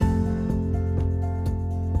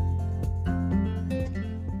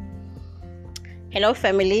Hello,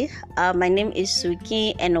 family. My name is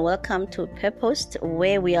Suki, and welcome to Purpose,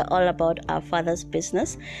 where we are all about our Father's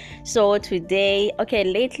business. So today,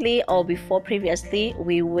 lately or previously,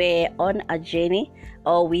 we were on a journey,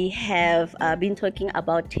 or we have been talking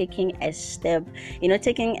about taking a step.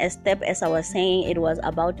 Taking a step, as I was saying, it was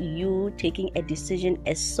about you taking a decision,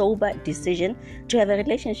 a sober decision, to have a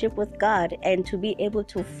relationship with God and to be able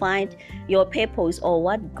to find your purpose or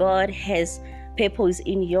what God has purpose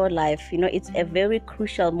in your life. It's a very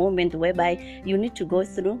crucial moment whereby you need to go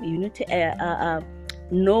through, you need to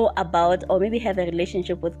know about, or maybe have a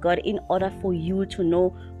relationship with God in order for you to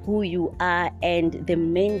know who you are and the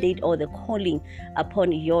mandate or the calling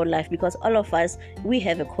upon your life. Because all of us, we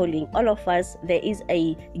have a calling. All of us, there is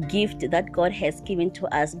a gift that God has given to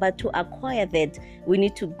us, but to acquire that, we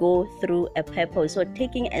need to go through a purpose. So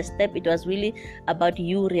taking a step, it was really about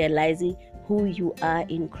you realizing who you are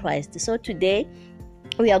in Christ. So today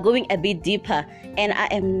we are going a bit deeper, and I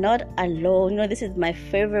am not alone. This is my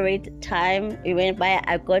favorite time whereby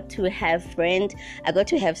I got to have friends, I got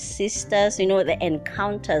to have sisters, the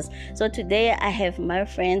encounters. So today I have my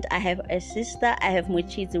friend, I have a sister, I have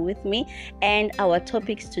Muchizi with me, and our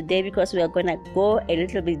topics today, because we are gonna go a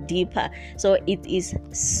little bit deeper, so it is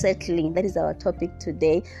settling. That is our topic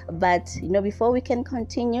today. But before we can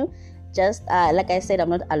continue, just like I said, I'm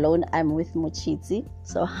not alone. I'm with Muchizi.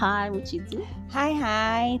 So hi, Muchizi.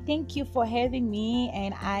 Hi. Thank you for having me,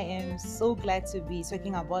 and I am so glad to be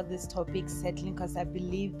talking about this topic, settling, because I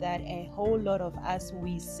believe that a whole lot of us,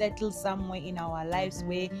 we settle somewhere in our lives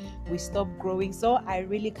where we stop growing. So I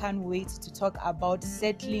really can't wait to talk about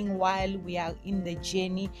settling while we are in the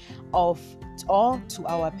journey of or to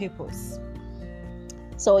our purpose.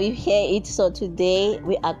 So you hear it. So today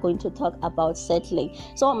we are going to talk about settling.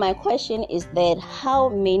 So my question is that how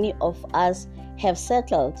many of us have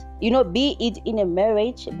settled? Be it in a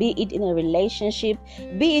marriage, be it in a relationship,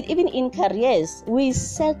 be it even in careers. We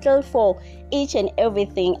settle for each and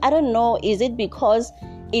everything. I don't know, is it because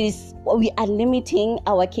we are limiting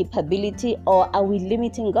our capability, or are we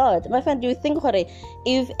limiting God? My friend, do you think,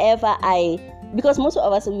 if ever because most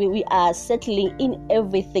of us, we are settling in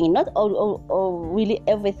everything, not all really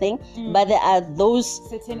everything, but there are those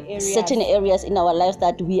certain areas in our lives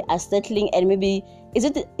that we are settling. And maybe is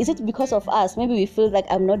it because of us? Maybe we feel like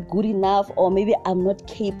I'm not good enough, or maybe I'm not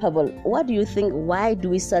capable. What do you think? Why do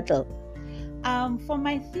we settle? For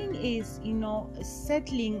my thing is,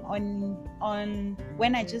 settling on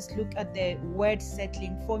when I just look at the word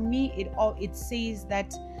settling, for me it says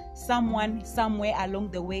that someone somewhere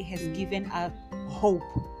along the way has given up hope.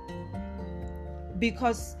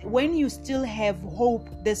 Because when you still have hope,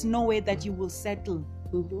 there's no way that you will settle.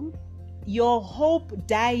 Your hope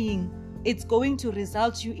dying, it's going to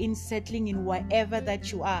result you in settling in wherever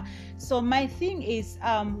that you are. So my thing is,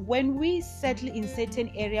 when we settle in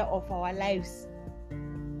certain area of our lives,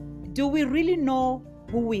 do we really know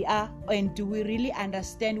who we are, and do we really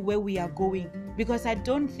understand where we are going? Because I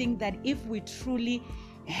don't think that if we truly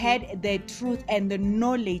had the truth and the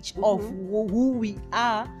knowledge of who we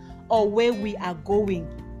are or where we are going,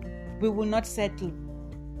 we will not settle.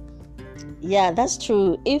 Yeah, that's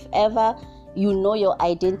true. If ever you know your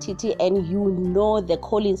identity and you know the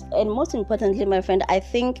callings, and most importantly, my friend, I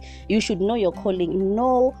think you should know your calling.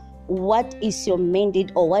 Know what is your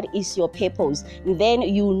mandate or what is your purpose. Then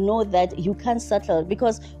you know that you can't settle.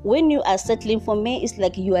 Because when you are settling, for me, it's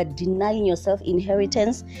like you are denying yourself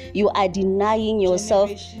inheritance. You are denying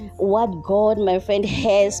yourself what God, my friend,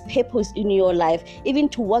 has purpose in your life, even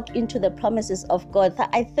to walk into the promises of God.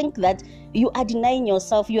 I think that you are denying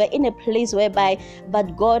yourself. You are in a place whereby,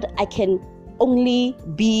 but God, I can only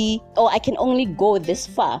be, or I can only go this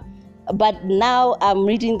far. But now I'm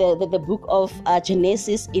reading the book of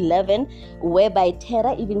Genesis 11, whereby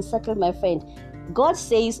Terah even settled, my friend. God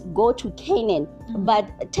says go to Canaan,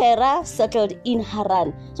 but Terah settled in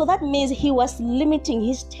Haran. So that means he was limiting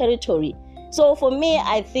his territory. So for me,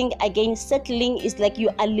 I think again, settling is like you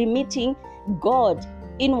are limiting God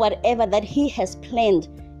in whatever that he has planned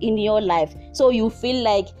in your life. So you feel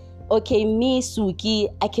like, okay, me, Suki,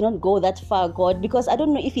 I cannot go that far, God, because I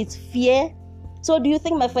don't know if it's fear. So do you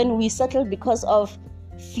think, my friend, we settle because of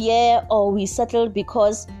fear, or we settle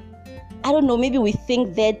because, I don't know, maybe we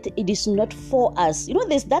think that it is not for us?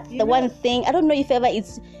 There's that the one thing. I don't know if ever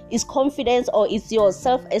it's confidence, or it's your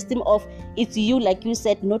self-esteem, of it's you, like you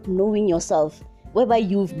said, not knowing yourself, whereby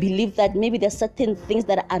you believe that maybe there's certain things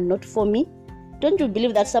that are not for me. Don't you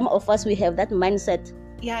believe that some of us, we have that mindset?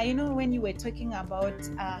 Yeah, when you were talking about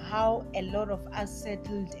how a lot of us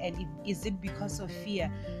settled, and is it because of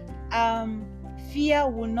fear? Fear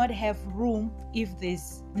will not have room if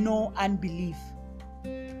there's no unbelief.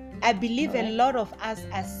 I believe a lot of us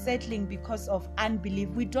are settling because of unbelief.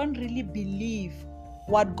 We don't really believe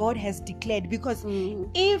what God has declared, because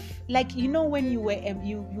if, like, when you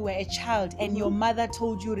were a child and your mother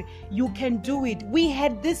told you you can do it, we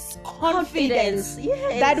had this confidence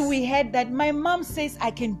that we had, that my mom says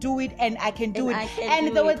I can do it and I can do it.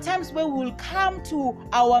 And there were times where we will come to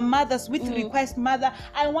our mothers with request, mother,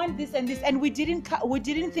 I want this and this, and we didn't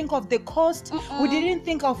think of the cost. We didn't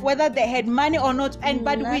think of whether they had money or not,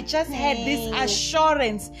 but we just had this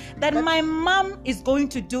assurance that my mom is going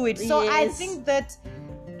to do it. So I think that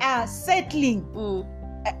settling,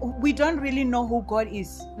 we don't really know who God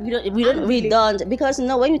is. We don't, because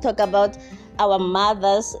when you talk about our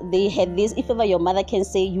mothers, they had this. If ever your mother can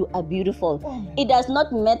say you are beautiful, it does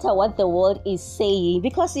not matter what the world is saying,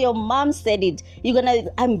 because your mom said it.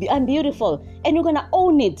 I'm beautiful, and you're gonna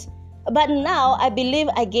own it. But now I believe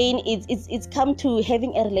again it's come to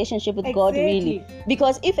having a relationship with God, really.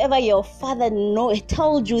 Because if ever your father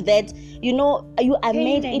told you that you are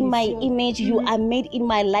made in my image, you are made in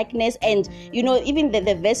my likeness, and even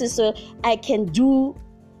the verses, so I can do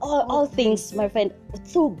all things, my friend,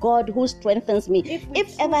 through God who strengthens me.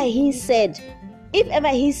 If ever he said,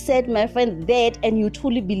 my friend, that, and you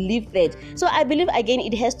truly believe that. So I believe again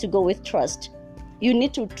it has to go with trust. You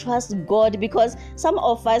need to trust God, because some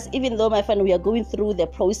of us, even though, my friend, we are going through the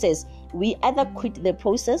process, we either quit the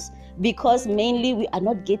process because mainly we are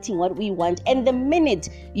not getting what we want. And the minute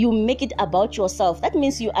you make it about yourself, that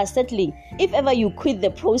means you are settling. If ever you quit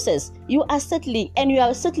the process, you are settling, and you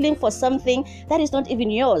are settling for something that is not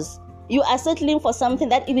even yours. You are settling for something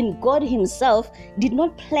that even God himself did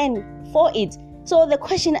not plan for it. So the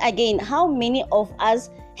question again, how many of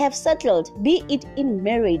us have settled, be it in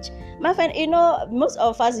marriage? My friend, most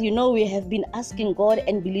of us, we have been asking God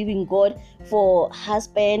and believing God for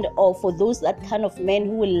husband, or for those, that kind of men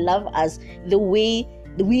who will love us the way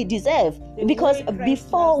we deserve. Because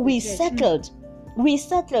before we settled,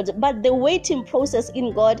 but the waiting process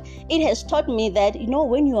in God, it has taught me that,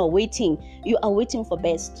 when you are waiting for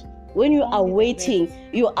best. When you are waiting,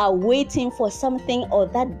 you are waiting for something or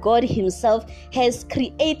that God himself has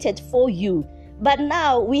created for you. But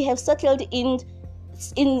now we have settled in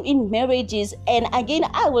marriages, and again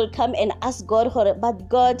I will come and ask God, but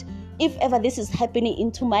God, if ever this is happening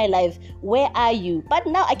into my life, where are you? But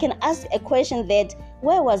now I can ask a question, that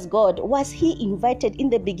where was God? Was he invited in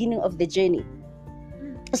the beginning of the journey?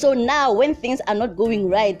 So now when things are not going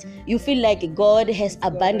right, you feel like God has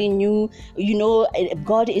abandoned you,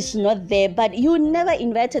 God is not there, but you never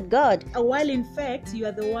invited God. While in fact, you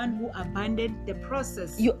are the one who abandoned the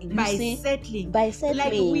process by settling.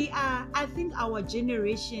 Like we are, I think our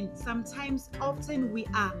generation, often we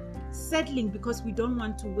are settling because we don't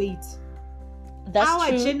want to wait. Our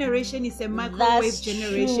generation is a microwave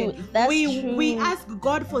generation. We ask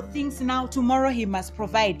God for things now, tomorrow he must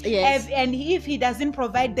provide. Yes. And if he doesn't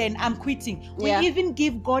provide, then I'm quitting. We even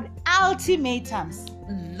give God ultimatums.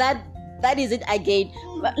 That is it again.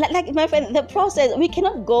 Like, my friend, the process, we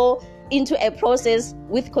cannot go into a process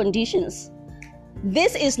with conditions.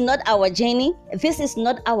 This is not our journey. This is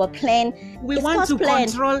not our plan. We want to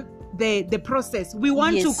control the process. We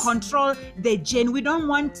want to control the journey. We don't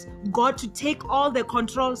want God to take all the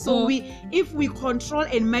control. So if we control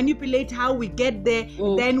and manipulate how we get there,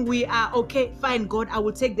 then we are okay, fine, God, I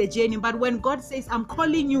will take the journey. But when God says, I'm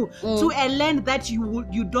calling you to a land that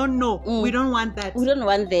you don't know, we don't want that. We don't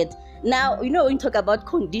want that. Now, when you talk about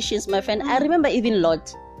conditions, my friend, I remember even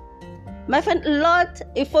Lot. My friend, Lot,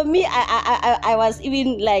 for me, I was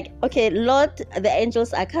even like, okay, Lot, the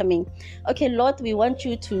angels are coming. Okay, Lot, we want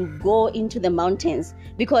you to go into the mountains,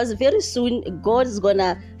 because very soon God is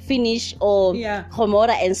gonna finish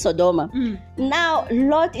Gomorrah and Sodom. Now,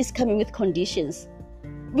 Lot is coming with conditions.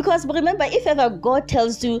 Because remember, if ever God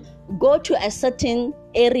tells you, go to a certain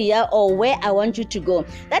area or where I want you to go,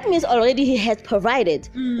 that means already he has provided.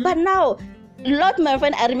 But now, Lot, my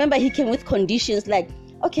friend, I remember he came with conditions like,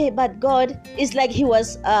 okay, but God, it's like he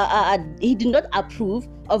was, he did not approve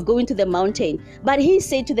of going to the mountain. But he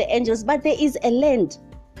said to the angels, but there is a land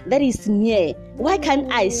that is near. Why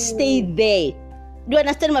can't I stay there? Do you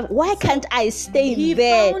understand? Why can't I stay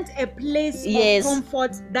there? He found a place of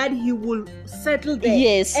comfort that he will settle there.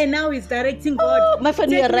 Yes. And now he's directing God. My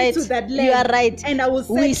friend, you are right. To that land, you are right. And I will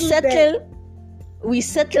settle We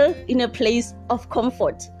settle in a place of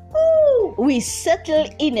comfort. We settle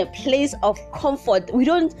in a place of comfort. We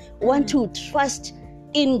don't want to trust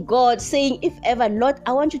in God, saying, if ever, Lord,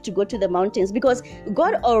 I want you to go to the mountains, because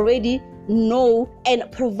God already know and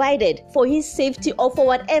provided for his safety or for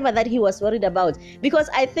whatever that he was worried about. Because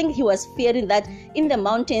I think he was fearing that in the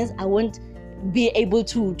mountains, I won't be able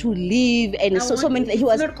to live, and so many. It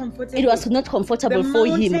was not comfortable for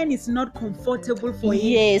him. The mountain is not comfortable for him.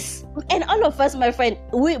 Yes, and all of us, my friend,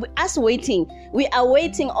 we are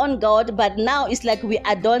waiting on God, but now it's like we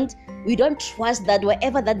don't trust that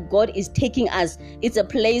wherever that God is taking us, it's a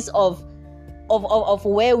place of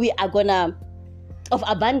where we are gonna of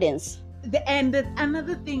abundance.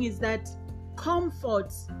 Another thing is that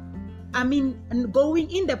comfort.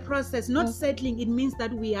 Going in the process, not settling, it means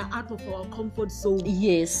that we are out of our comfort zone.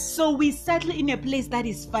 Yes. So we settle in a place that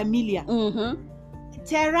is familiar.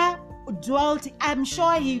 Terah dwelt, I'm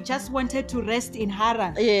sure he just wanted to rest in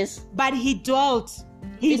Haran. Yes. But he dwelt.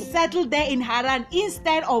 He settled there in Haran.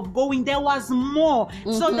 Instead of going, there was more.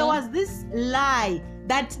 So there was this lie.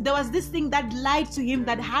 There was this thing that lied to him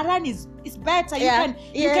that Haran is better.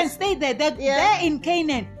 You can stay there. There in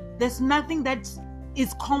Canaan, there's nothing that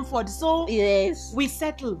is comfort. So yes, we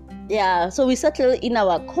settle. Yeah, so we settle in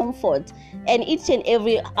our comfort. And each and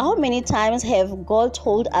every, how many times have God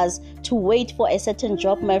told us to wait for a certain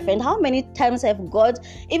job, my friend? How many times have God,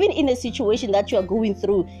 even in a situation that you are going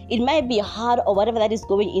through, it might be hard or whatever that is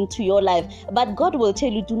going into your life, but God will tell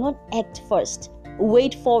you, do not act first.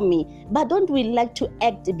 Wait for me. But don't we like to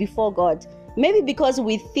act before God? Maybe because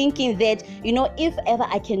we're thinking that, if ever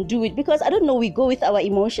I can do it, because I don't know, we go with our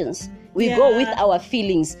emotions. We go with our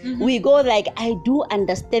feelings. We go like, I do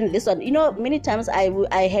understand this one. Many times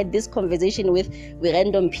I had this conversation with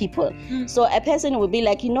random people. So a person will be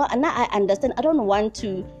like, now I understand. I don't want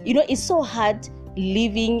to, it's so hard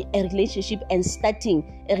leaving a relationship and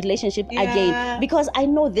starting a relationship again, because I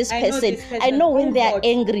know this person. I know when they are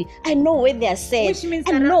angry. I know when they are sad. Which means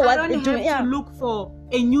I know what they're doing. To look for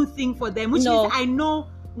a new thing for them. Which means I know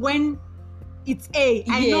when it's A,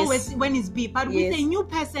 I know when it's B. But with a new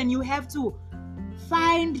person, you have to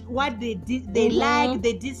find what they like,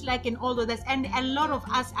 they dislike, and all of that. And a lot of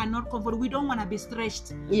us are not comfortable. We don't want to be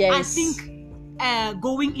stretched. Yes. I think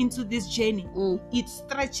going into this journey, it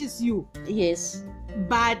stretches you. Yes.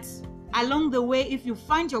 But along the way, if you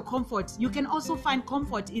find your comfort, you can also find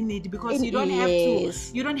comfort in it, because you don't have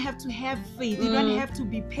to have faith. You don't have to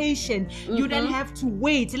be patient. You don't have to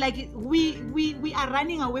wait. Like we are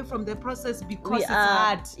running away from the process because it's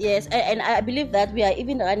hard. Yes, and I believe that we are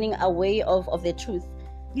even running away of the truth.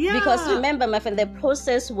 Yeah. Because remember, my friend, the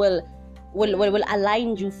process will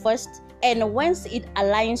align you first. And once it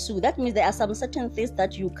aligns you, that means there are some certain things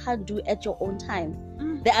that you can't do at your own time.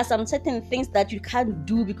 There are some certain things that you can't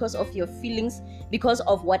do because of your feelings, because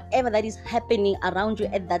of whatever that is happening around you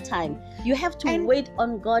at that time. You have to wait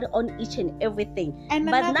on God on each and everything.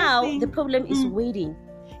 But now the problem is waiting.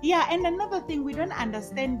 Yeah, and another thing, we don't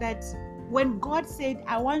understand that when God said,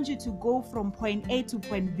 I want you to go from point A to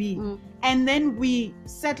point B, and then we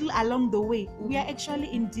settle along the way, we are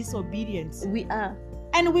actually in disobedience. We are.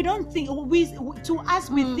 And we don't think, we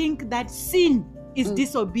think that sin is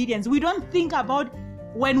disobedience. We don't think about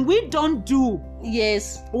when we don't do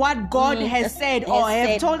what God has said or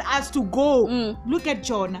have told us to go. Look at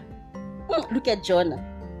Jonah. Look at Jonah,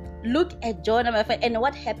 my friend. And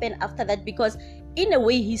what happened after that? Because in a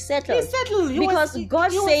way he settled. Because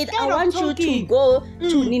God said, I want you to go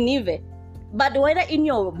to Nineveh. But whether in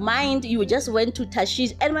your mind you just went to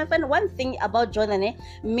Tarshish. And my friend, one thing about Jonah,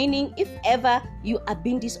 meaning if ever you are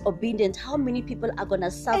being disobedient, how many people are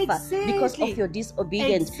gonna suffer because of your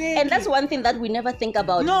disobedience? And that's one thing that we never think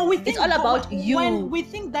about. No, we think it's all about you. When we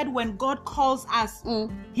think that when God calls us,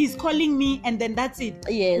 He's calling me, and then that's it.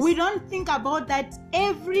 Yes. We don't think about that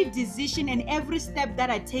every decision and every step that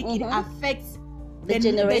I take, it affects the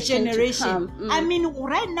generation. To come. I mean,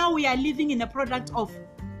 right now we are living in a product of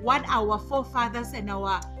what our forefathers and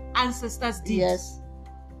our ancestors did. Yes.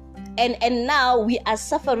 And now we are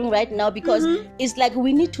suffering right now because it's like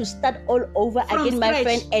we need to start all over from again, my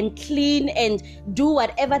friend, and clean and do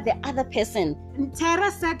whatever the other person. Terah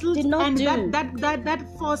settled, did not do. That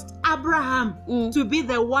forced Abraham to be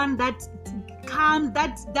the one that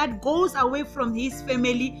goes away from his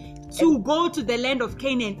family to go to the land of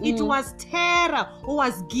Canaan. It was Terah who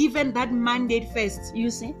was given that mandate first. You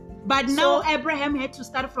see? But now Abraham had to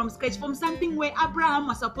start from scratch, from something where Abraham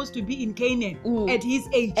was supposed to be in Canaan at his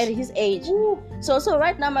age. Ooh. So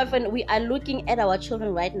right now, my friend, we are looking at our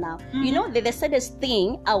children right now. The saddest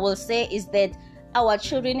thing I will say is that our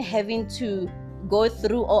children having to go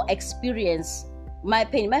through or experience my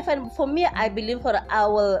pain. My friend, for me, I believe I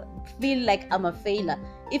will feel like I'm a failure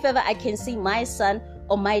if ever I can see my son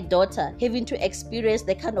or my daughter having to experience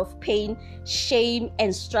the kind of pain, shame,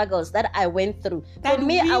 and struggles that I went through. That for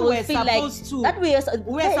me, I will feel like that we're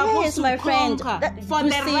supposed to conquer for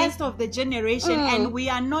the rest of the generation, and we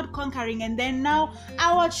are not conquering. And then now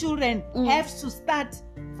our children have to start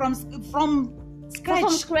from scratch.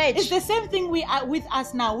 From scratch. It's the same thing we are with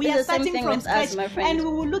us now. We It's are the same starting thing from with us, scratch, my friend. and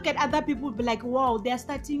we will look at other people be like, wow, they are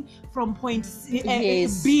starting from point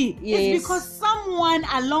Yes. B. Yes. It's because someone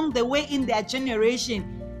along the way in their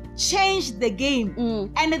generation changed the game.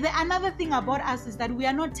 And another thing about us is that we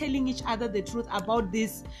are not telling each other the truth about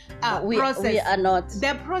this process. We are not.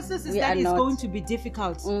 The process is We that are it's not. going to be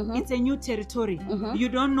difficult. It's a new territory. You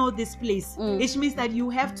don't know this place, which means that you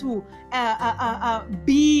have to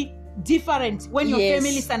be different when your Yes.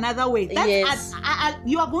 family is another way. That's Yes.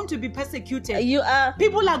 you are going to be persecuted. You are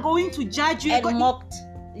People are going to judge you. and mocked.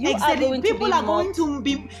 You Exactly. are going People to be are going mocked. to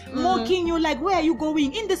be mocking you, like, where are you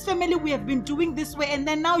going? In this family, we have been doing this way, and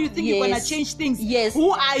then now you think you're gonna Yes. change things. Yes.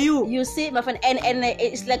 Who are you? You see, my friend, and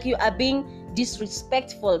it's like you are being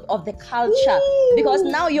disrespectful of the culture, Ooh. because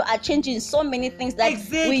now you are changing so many things that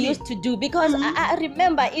Exactly. we used to do. Because I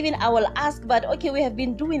remember, even I will ask, but okay, we have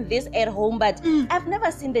been doing this at home, but I've never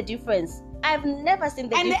seen the difference. I've never seen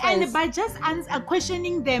the difference. And by just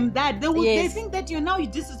questioning them, that they Yes. think that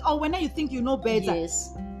this is when now you think you know better.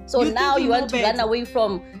 Yes. So You now think you you want to know run better. away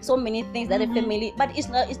from so many things that the family, but it's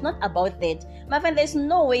not about that. My friend, there's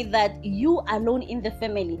no way that you alone in the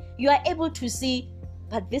family, you are able to see,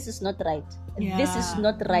 but this is not right. This is Yeah.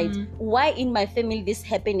 not right. Why in my family this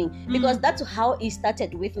happening? Because that's how it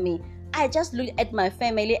started with me. I just look at my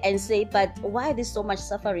family and say, but why there's so much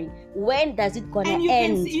suffering? When does it gonna And you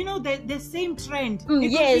end? can see, the same trend.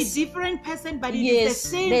 It yes. could be different person, but it Yes, is the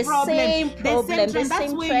same the problem. same problem, the That's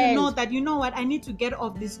same where trend. you know that, you know what, I need to get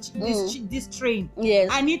off this train. Yes.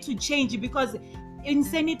 I need to change, because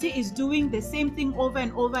insanity is doing the same thing over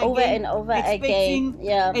and over and over expecting again.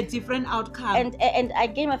 Yeah. a different outcome. And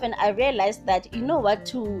again, my friend, I realized that, you know what,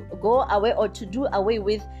 to go away or to do away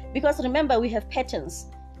with, because remember, we have patterns.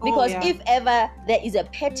 Because if ever there is a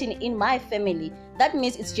pattern in my family, that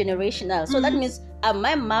means it's generational. So that means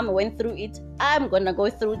my mom went through it, I'm gonna go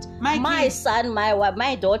through it. My son,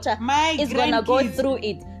 my daughter is gonna go through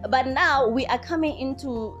it. But now we are coming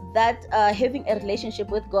into that having a relationship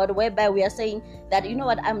with God, whereby we are saying that, you know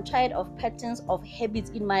what, I'm tired of patterns of habits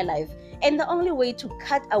in my life, and the only way to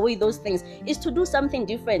cut away those things is to do something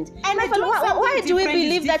different. And why do we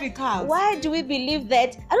believe that? Difficult. Why do we believe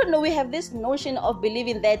that? I don't know. We have this notion of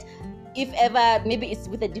believing that if ever maybe it's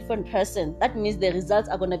with a different person, that means the results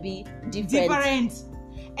are gonna be different.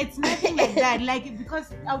 It's nothing like that. Like,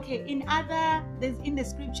 because in the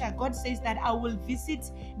scripture, God says that I will visit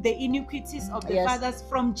the iniquities of the fathers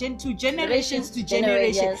from generations to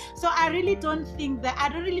generation. Yes. So I really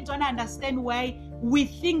don't understand why we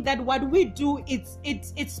think that what we do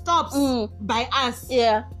it stops by us.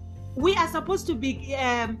 Yeah. We are supposed to be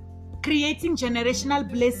creating generational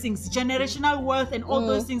blessings, generational wealth, and all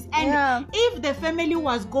those things. And if the family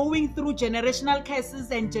was going through generational curses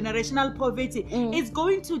and generational poverty, it's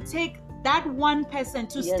going to take that one person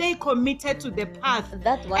to stay committed to the path.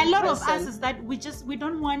 That one A lot person. of us is that we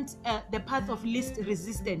don't want the path of least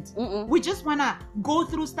resistance. We just want to go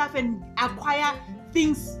through stuff and acquire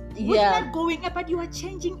things. We're not going, but you are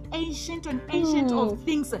changing ancient of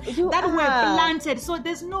things that were planted. So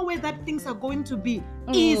there's no way that things are going to be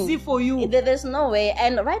easy for you. There's no way.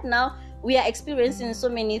 And right now, we are experiencing so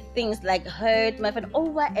many things like hurt, my friend,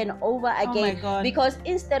 over and over again. my God. Because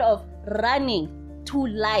instead of running to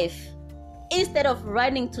life, instead of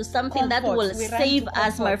running to something that will save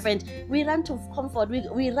us, my friend, we run to comfort.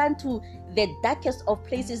 We run to the darkest of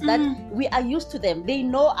places that we are used to them. They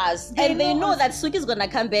know us, they know that Suki is gonna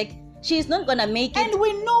come back. She's not gonna make it, and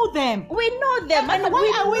we know them. We know them, and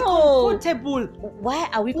why are we comfortable? Why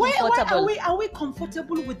are we comfortable? Why are we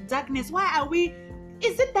comfortable with darkness? Why are we?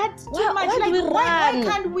 Is it that too much? Why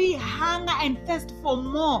can't we hunger and thirst for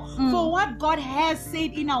more, for what God has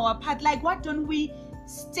said in our path? Like, why don't we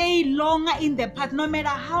stay longer in the path, no matter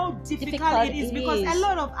how difficult it is? Because a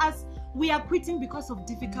lot of us, we are quitting because of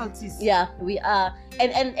difficulties. Yeah, we are.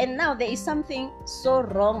 And now there is something so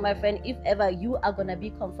wrong, my friend, if ever you are gonna be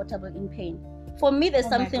comfortable in pain. For me, there's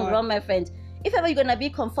something wrong, my friend. If ever you're gonna be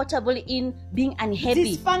comfortable in being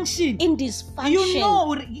unhappy, dysfunction, you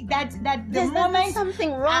know that the moment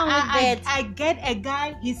something wrong with that. I get a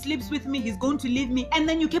guy, he sleeps with me, he's going to leave me, and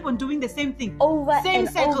then you keep on doing the same thing over and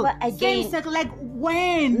over again. Same circle. Like,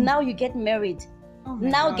 when? Now you get married.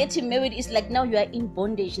 Now getting married is like, now you are in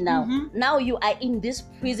bondage now. Now you are in this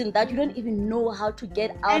prison that you don't even know how to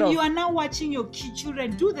get out of. And you are now watching your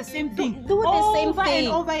children do the same thing. Do the same thing. Over and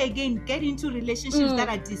over again. Get into relationships that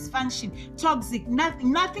are dysfunction, toxic.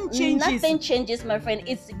 Nothing changes. Nothing changes, my friend.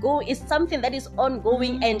 It's something that is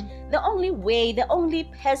ongoing, and the only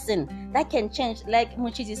person that can change, like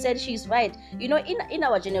Muchizi said, she's right. You know, in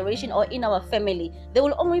our generation or in our family, there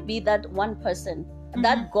will only be that one person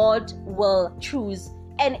that God will choose.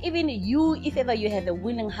 And even you, if ever you have a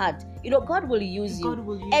willing heart, God will use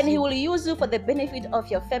you. He will use you for the benefit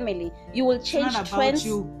of your family. You will change trends.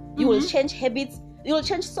 You will change habits. You will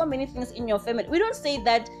change so many things in your family. We don't say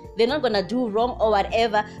that they're not gonna do wrong or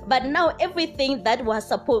whatever, but now everything that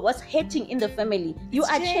was hating in the family, you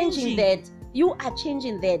are changing that. You are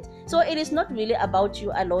changing that. So it is not really about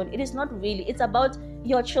you alone. It is not really. It's about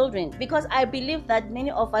your children. Because I believe that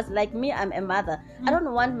many of us, like me, I'm a mother. I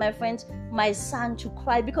don't want my son to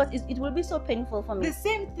cry, because it will be so painful for me. The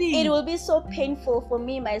same thing. It will be so painful for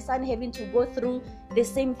me, my son having to go through the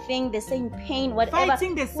same thing, the same pain, whatever.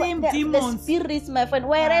 Fighting the same demons. The spirits, my friend.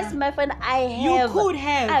 Whereas, my friend, I could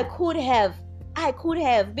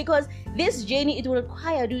have. Because this journey, it will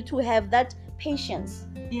require you to have that patience.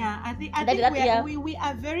 Yeah, I think we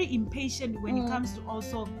are very impatient when it comes to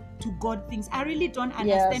also to God things. I really don't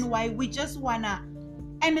understand why we just wanna.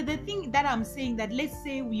 And the thing that I'm saying, that let's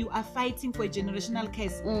say you are fighting for a generational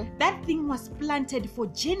curse, that thing was planted for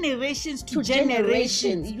generations to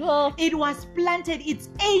generations. It was planted, it's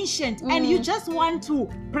ancient, and you just want to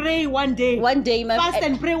pray one day, fast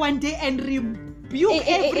and pray one day and rebuke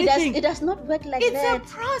everything. It does not work like that. It's a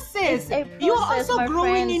process. You're also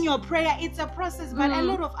growing in your prayer. It's a process, but a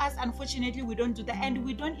lot of us, unfortunately, we don't do that, and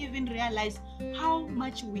we don't even realize how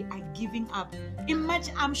much we are giving up.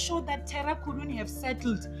 Imagine, I'm sure that Terah couldn't have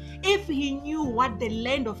settled if he knew what the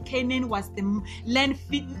land of Canaan was, the land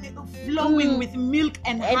flowing with milk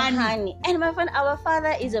and honey. And my friend, our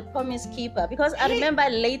Father is a promise keeper, because I remember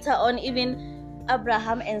later on, even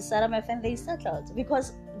Abraham and Sarah, my friend, they settled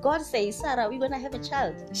because God says, Sarah, we're going to have a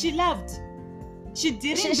child. She loved. She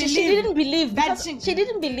didn't believe. She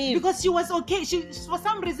didn't believe. Because she was okay. For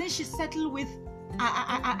some reason, she settled with,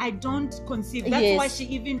 I don't conceive. That's why she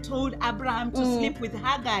even told Abraham to sleep with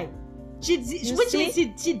Hagar. Which means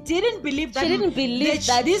she didn't believe that. She didn't believe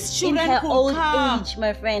that these children in her could old come. age,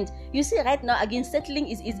 my friend. You see, right now, again, settling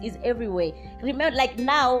is everywhere. Remember, like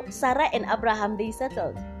now, Sarah and Abraham, they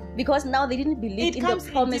settled. Because now they didn't believe in the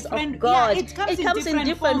promise of God. Yeah, it comes in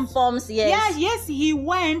different forms. Yes. Yes, he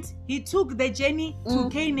took the journey to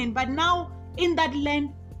Canaan, but now in that land,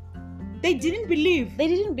 they didn't believe.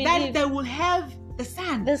 That they will have the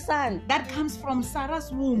son. The son that comes from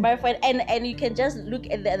Sarah's womb. My friend, and you can just look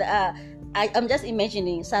at I'm just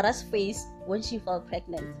imagining Sarah's face when she felt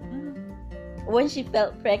pregnant. When she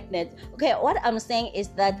felt pregnant. Okay, what I'm saying is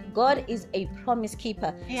that God is a promise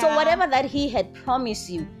keeper. Yeah. So whatever that He had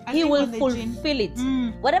promised you, He will fulfill it.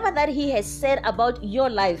 Whatever that He has said about your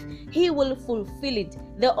life, He will fulfill it.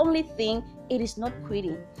 The only thing, it is not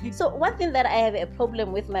quitting. So one thing that I have a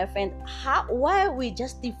problem with, my friend, why we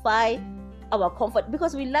justify our comfort,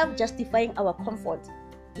 because we love justifying our comfort.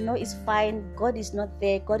 No, it's fine. God is not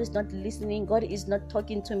there. God is not listening. God is not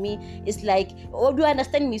talking to me. It's like, oh, do you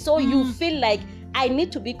understand me? So you feel like I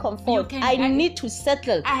need to be comforted. I need to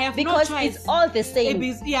settle. I have because no choice. It's all the same.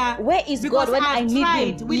 Where is because God when I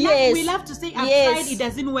need Him? We love to say I've tried, it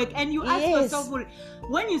doesn't work. And you ask yourself,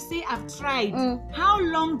 when you say I've tried, how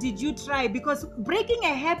long did you try? Because breaking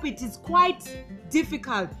a habit is quite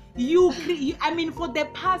difficult. For the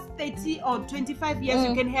past 30 or 25 years,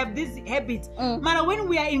 you can have this habit. But when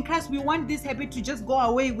we are in Christ, we want this habit to just go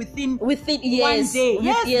away within 1 day.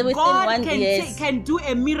 Yes, God can do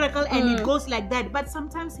a miracle and it goes like that. But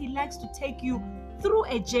sometimes He likes to take you through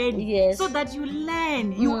a journey so that you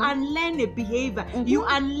learn, you unlearn a behavior, you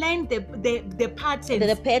unlearn the patterns.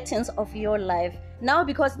 The patterns of your life. Now,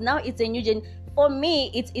 because now it's a new journey. For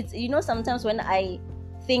me, it's sometimes when I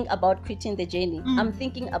think about quitting the journey, I'm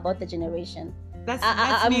thinking about the generation.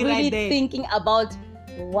 I'm really right there. Thinking about,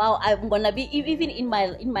 wow, I'm gonna be, even in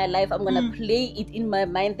my life, I'm gonna play it in my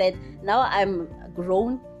mind that now I'm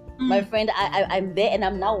grown, my friend, I'm there and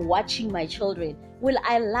I'm now watching my children. Will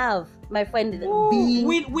I love my friend?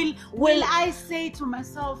 Will I say to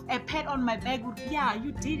myself, a pat on my back, yeah,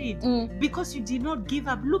 you did it because you did not give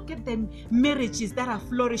up. Look at the marriages that are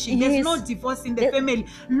flourishing. There's no divorce in the family.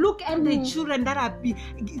 Look at the children that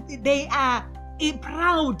they are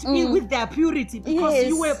proud with their purity, because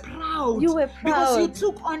you were proud. Because you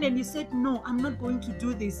took on and you said, no, I'm not going to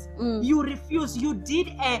do this. You refused. You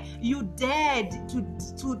dared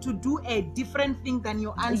to do a different thing than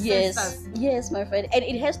your ancestors. Yes, my friend. And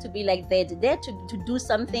it has to be like that. Dare to do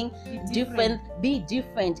something different. Be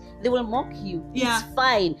different. They will mock you. It's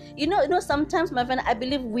fine. You know, sometimes, my friend, I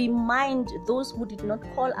believe we mind those who did not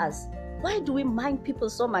call us. Why do we mind people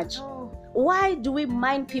so much? Why do we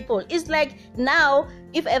mind people? It's like now,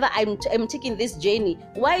 if ever I'm taking this journey,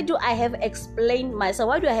 why do I have explained myself?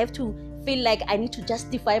 Why do I have to feel like I need to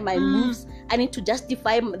justify my moves. I need to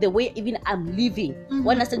justify the way even I'm living.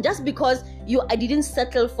 Understand? Just because I didn't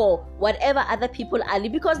settle for whatever other people are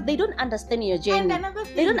living, because they don't understand your journey. And another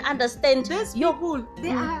thing, they don't understand these people.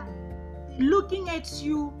 They are looking at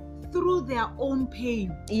you through their own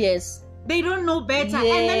pain. Yes. They don't know better.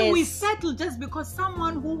 Yes. And then we settle just because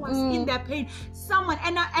someone who was in their pain,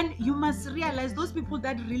 and you must realize those people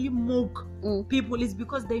that really mock people is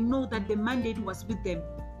because they know that the mandate was with them.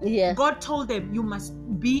 Yeah. God told them you must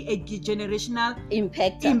be a generational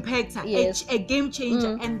impactor, yes. a game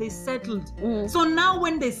changer, and they settled. So now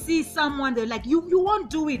when they see someone, they're like, you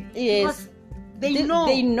won't do it. Yes. Because they know.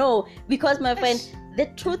 They know. Because, my friend, the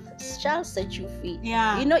truth shall set you free.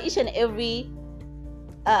 Yeah. You know, each and every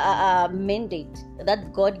mandate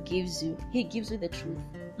that God gives you, He gives you the truth.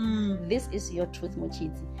 This is your truth,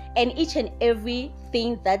 Mochiti. And each and every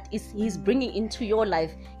thing that He's bringing into your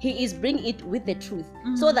life, He is bringing it with the truth,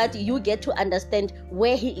 so that you get to understand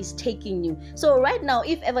where He is taking you. So right now,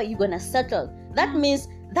 if ever you're gonna settle, that means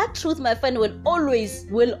that truth, my friend, will always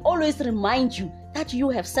remind you that you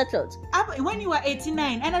have settled. When you are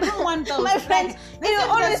 89, and I don't want those. My friend, it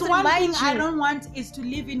will always one thing remind you. I don't want is to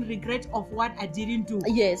live in regret of what I didn't do.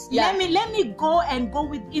 Yes. Let me go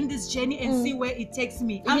within this journey and see where it takes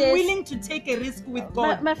me. I'm willing to take a risk with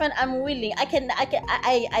God. My friend, I'm willing.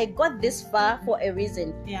 I got this far for a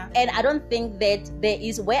reason. Yeah. And I don't think that there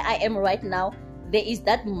is, where I am right now, there is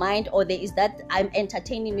that mind, or there is that I'm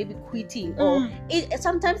entertaining, maybe quitting, or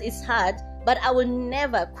sometimes it's hard, but I will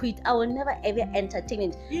never quit. I will never ever entertain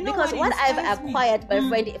it, because what I've acquired, my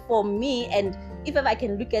friend, for me, and if ever I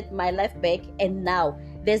can look at my life back and now,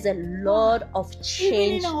 there's a lot of change,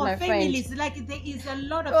 even in our my families, friend. like there is a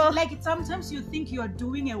lot of like sometimes you think you are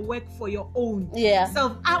doing a work for your own. Yeah. So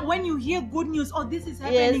when you hear good news, this is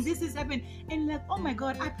happening, this is happening, and like, oh my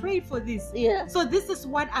God, I prayed for this. Yeah. So this is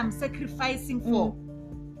what I'm sacrificing for.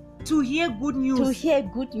 To hear good news. To hear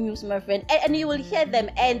good news, my friend. And you will hear them.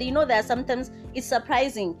 And there are sometimes it's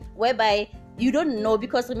surprising, whereby you don't know,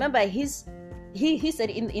 because remember, he said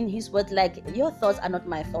in his word, like, your thoughts are not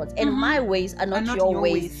my thoughts, and my ways are not your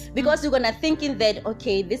ways. Because you're gonna thinking that,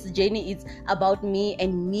 okay, this journey is about me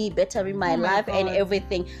and me bettering my life and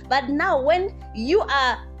everything. But now when you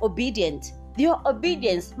are obedient, your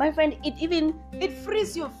obedience, my friend, it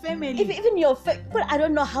frees your family. Even your but I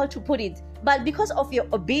don't know how to put it. But because of your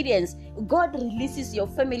obedience, God releases your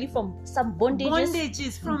family from some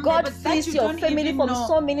bondages. From God frees your family from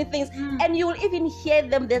so many things. And you will even hear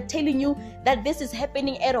them, they're telling you that this is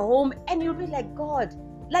happening at home, and you'll be like, God,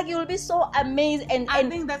 like, you will be so amazed. And I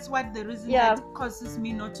think that's what the reason that causes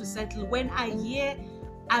me not to settle. When I hear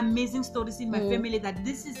amazing stories in my family that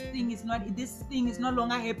this thing is no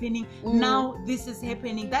longer happening, now this is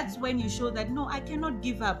happening, that's when you show that no, I cannot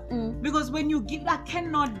give up. Because when you give, I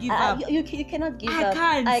cannot give up. You cannot give up.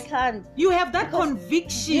 I can't. You have that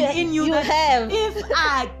conviction in you that if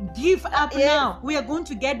I give up now, we are going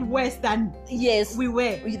to get worse than we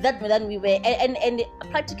were. And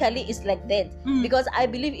practically it's like that. Because I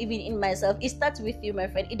believe even in myself, it starts with you, my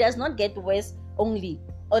friend. It does not get worse only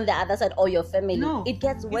on the other side or your family. No, it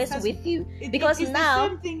gets worse with you, because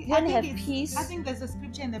now you don't have peace. I think there's a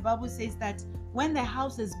scripture in the Bible says that when the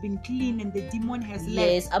house has been clean and the demon has left.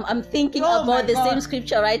 Yes, I'm thinking about the same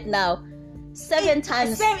scripture right now. 7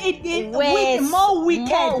 times more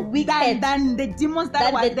wicked than the demons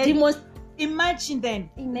that were there. Imagine.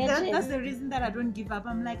 That's the reason that I don't give up.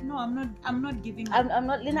 I'm like, no, I'm not giving up. I'm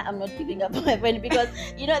not giving up, my friend, because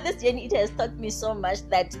this journey, it has taught me so much,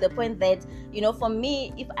 that to the point that for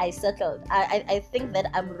me, if I settled, I think that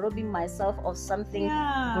I'm robbing myself of something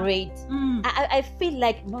great. I feel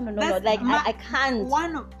like no, like I can't.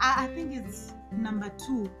 I think it's number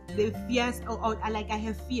 2, the fears, or like I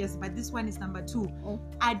have fears, but this one is number 2.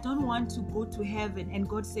 I don't want to go to heaven and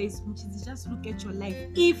God says, just look at your life.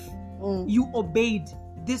 If you obeyed,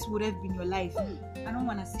 this would have been your life. I don't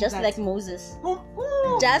want to see just that. Like Moses.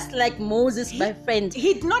 Just like Moses, my friend.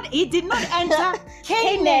 He did not enter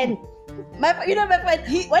Canaan. My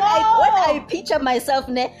friend. When I picture myself,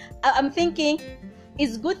 I'm thinking,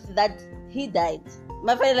 it's good that he died.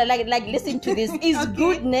 My friend, like listen to this. It's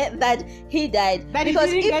good that he died, because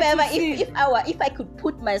if I could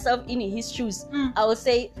put myself in his shoes, I would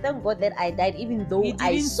say, thank God that I died, even though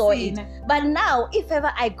I saw it. But now, if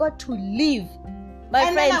ever I got to live,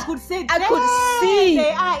 my friend, I could see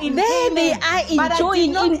they are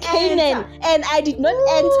enjoying in Canaan, and I did not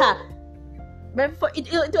enter. But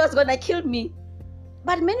it was gonna kill me.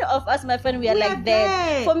 But many of us, my friend, we are like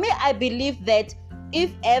that. For me, I believe that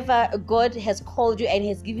if ever God has called you and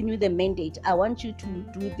has given you the mandate, I want you to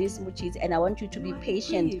do this, Muchis, and I want you to be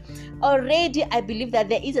patient. Already, I believe that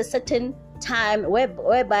there is a certain time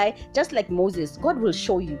whereby, just like Moses, God will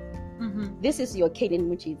show you, this is your Canaan,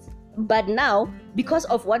 Muchis. But now, because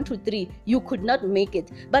of 1, 2, 3, you could not make it.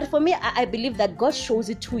 But for me, I believe that God shows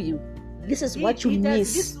it to you. This is what you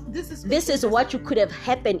miss. This is what you could have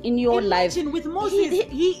happened in your life. Imagine with Moses,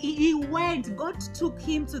 he went. God took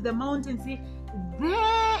him to the mountain and said,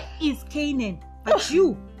 there is Canaan, but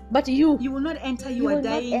you will not enter. You are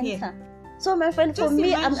dying here. So my friend, for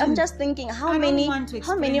me, I'm just thinking, how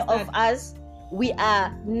many of us, we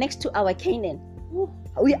are next to our Canaan?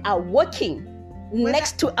 We are walking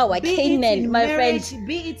next to our Canaan, my marriage, friend.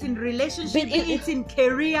 Be it in relationship, be it in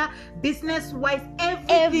career, business wise,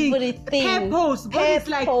 everything. Purpose. God is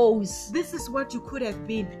like, this is what you could have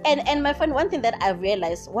been. And my friend, one thing that I've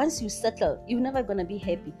realized, once you settle, you're never gonna be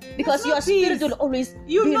happy, because your spirit will always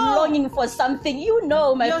be longing for something.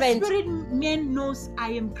 My friend. Your spirit man knows I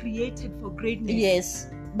am created for greatness.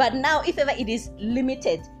 Yes. But now, if ever it is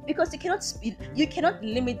limited, because you cannot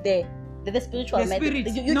limit the spiritual spirit.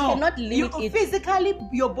 You cannot limit it. Physically,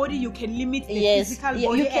 your body, you can limit the physical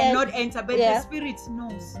body and not enter, but the spirit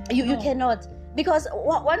knows. You cannot. Because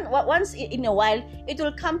once in a while, it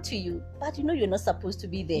will come to you, but you're not supposed to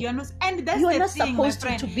be there. You're not, and that's you're the not thing, supposed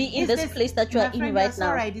to be in this place that you are in right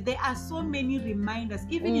now. Right. There are so many reminders,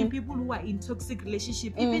 even in people who are in toxic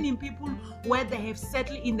relationship, even in people where they have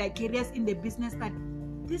settled in their careers, in their business, that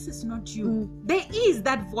this is not you. There is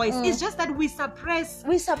that voice. It's just that we suppress it.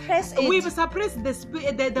 We suppress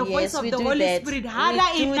the voice of the Holy Spirit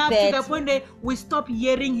harder enough to the point that we stop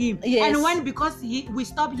hearing him. And because we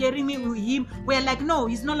stop hearing him, we're like, no,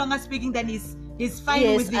 he's no longer speaking, then he's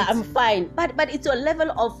fine with it. I'm fine. But it's your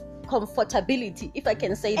level of comfortability, if I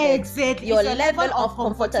can say that. Exactly. Your level of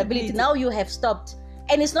comfortability. Now you have stopped.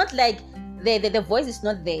 And it's not like the voice is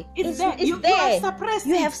not there. It's there. You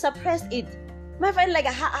have suppressed it. My friend, like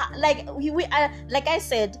we are, like I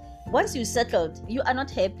said, once you settled, you are not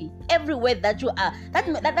happy. Everywhere that you are,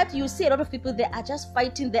 that you see a lot of people, they are just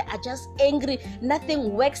fighting, they are just angry.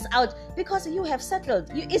 Nothing works out because you have settled.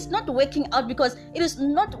 It's not working out because it is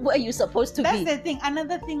not where you're supposed to be. That's the thing.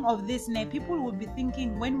 Another thing of this, people will be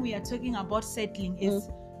thinking when we are talking about settling is,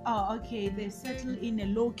 oh, okay, they settle in a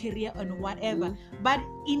low career or whatever. But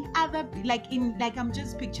in other, like I'm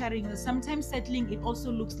just picturing, sometimes settling, it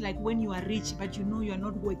also looks like when you are rich, but you're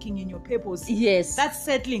not working in your purpose. Yes. That's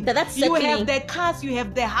settling. That's settling. You have the cars, you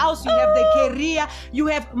have the house, you have the career,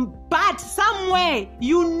 but somewhere,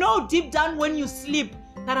 deep down when you sleep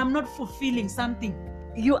that I'm not fulfilling something.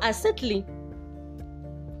 You are settling.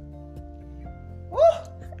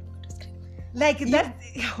 Like that,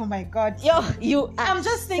 oh my God. I'm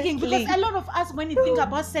just thinking, because a lot of us, when you think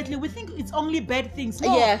about settling, we think it's only bad things.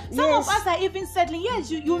 No, some of us are even settling.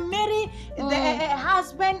 Yes, you marry a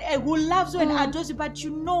husband who loves you and adores you, but you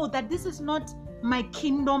know that this is not my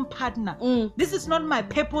kingdom partner. This is not my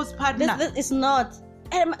purpose partner. This is not.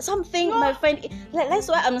 And something, my friend, that's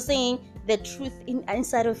why I'm saying the truth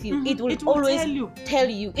inside of you. It will always tell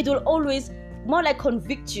you. It will always more like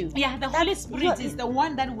convict you. Yeah, the Holy Spirit is the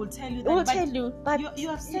one that will tell you that. But you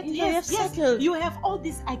have settled. You have settled. You have all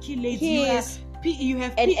these accolades. Yes. You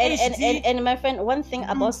have PhD. And my friend, one thing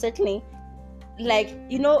about settling,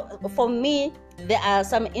 for me, there are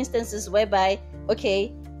some instances whereby,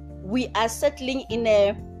 okay, we are settling in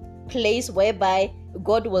a place whereby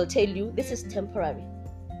God will tell you this is temporary.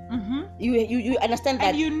 You understand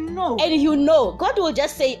that? And God will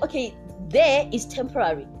just say, okay, there is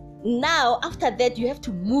temporary. Now, after that, you have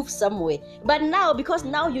to move somewhere. But now, because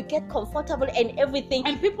now you get comfortable and everything,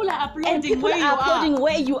 and people are applauding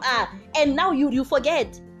where you are, and now you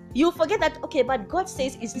forget. You forget that, okay, but God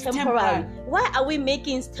says it's temporary. Why are we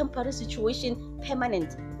making temporary situation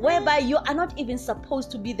permanent, whereby you are not even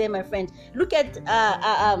supposed to be there, my friend? Look at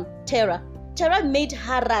Terah. Terah made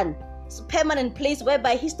Haran permanent place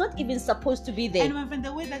whereby he's not even supposed to be there. And my friend,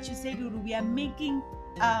 the way that you said, we are making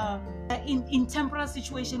in temporal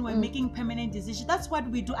situation, we're making permanent decisions. That's what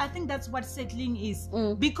we do. I think that's what settling is,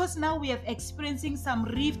 because now we are experiencing some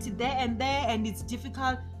rift there, and it's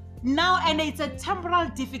difficult now, and it's a temporal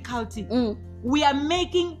difficulty. We are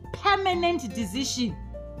making permanent decision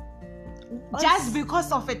just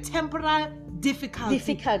because of a temporal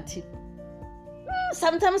difficulty.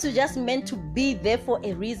 Sometimes you're just meant to be there for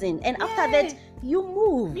a reason, and after that you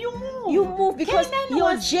move because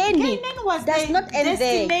your journey does not end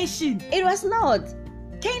there. It was not.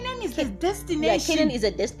 Canaan is the destination. Canaan is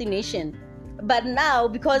a destination. But now,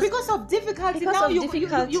 because of difficulty, because now of you're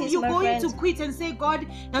difficulties, my going friend. to quit and say God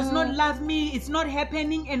does not love me, it's not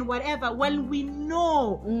happening and whatever. Well, we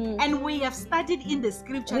know and we have studied in the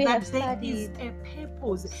scripture that there is a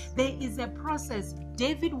purpose, there is a process.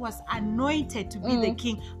 David was anointed to be the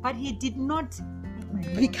king, but he did not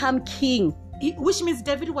become king. Which means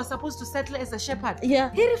David was supposed to settle as a shepherd.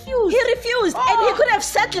 Yeah. He refused. And he could have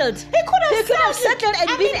settled. He could have settled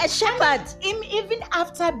and been a shepherd. Even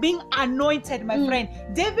after being anointed, my friend,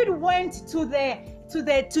 David went to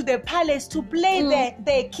the palace to play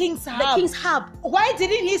the king's harp. The king's harp. Why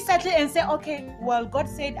didn't he settle and say, okay, well, God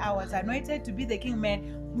said I was anointed to be the king, man,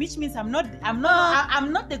 which means I'm not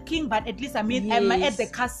the king, but at least I'm at the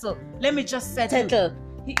castle. Let me just settle.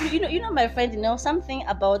 You know, my friend, something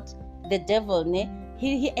about the devil,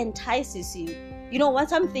 he entices you. You know what?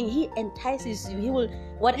 Something, he entices you. He will,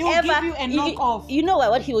 whatever. He will give you a knockoff. You know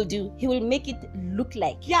what he will do? He will make it look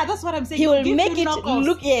like. Yeah, that's what I'm saying. He will make it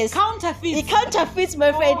look, yes. Counterfeits. He counterfeits,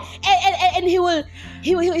 my friend. And he will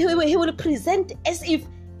present as if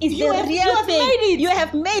it's the real thing. You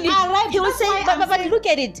have made it. Right, he will say, but look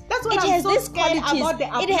at it. That's what it I'm has so this scared qualities. about the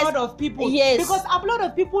upload of people. Yes. Because upload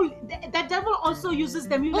of people, the devil also uses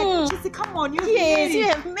them. You're like, Chissy, come on, you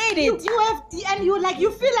have made it. You have, and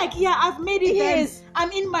you feel like, yeah, I've made it. Yes. Then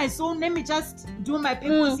I'm in my zone. Let me just do my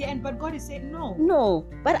people's here. But God is saying, no. No,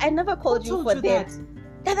 but I never called you for that.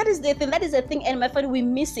 That is the thing. That is the thing. And my friend, we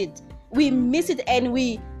miss it. We miss it, and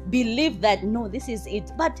we believe that no, this is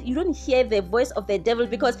it. But you don't hear the voice of the devil,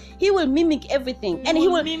 because he will mimic everything, and he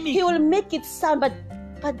will make it sound, but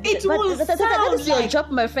that is your job,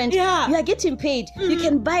 my friend. Yeah. You are getting paid. You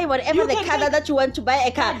can buy whatever car that you want to buy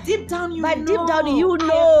a car. But deep down you know. I have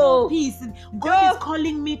no peace. God is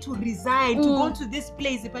calling me to resign, to go to this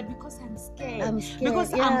place, but because I'm scared.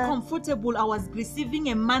 Because I'm comfortable. I was receiving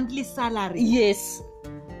a monthly salary. Yes.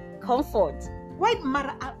 Comfort. Why,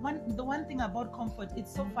 Mara? The one thing about comfort,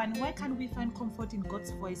 it's so funny. Why can't we find comfort in God's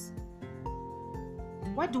voice?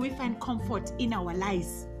 Why do we find comfort in our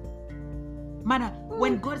lies? Mara,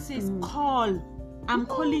 when God says, call, I'm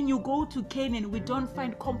calling you, go to Canaan, we don't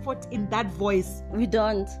find comfort in that voice. We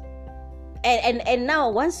don't. And now,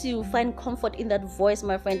 once you find comfort in that voice,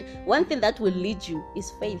 my friend, one thing that will lead you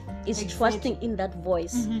is faith, is trusting in that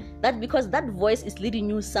voice. That because that voice is leading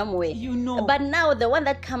you somewhere. But now, the one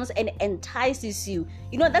that comes and entices you,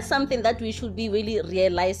 that's something that we should be really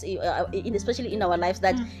realize, especially in our lives,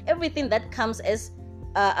 that everything that comes as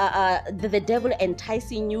the devil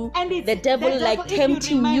enticing you, and the devil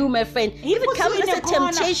tempting you, my friend. If it comes as a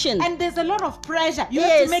temptation, and there's a lot of pressure, you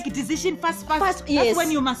have to make a decision fast. That's when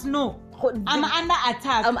you must know. I'm under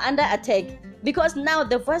attack. Because now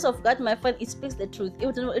the voice of God, my friend, it speaks the truth.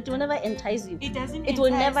 It will never entice you. It doesn't. It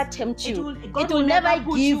will never tempt you. It will never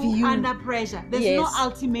give you under pressure. There's no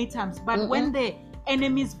ultimatums. But when the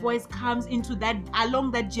enemy's voice comes into that,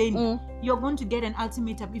 along that journey, you're going to get an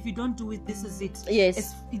ultimatum. If you don't do it, this is it.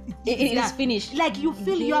 Yes, it is finished. Like you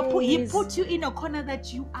feel he put you in a corner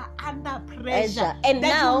that you are under pressure, and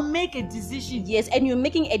that now you make a decision. Yes, and you're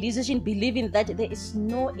making a decision believing that there is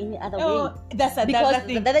no any other way. That's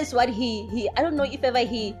thing. That is what he. I don't know if ever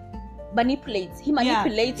he manipulates. He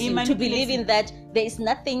manipulates you to believing that there is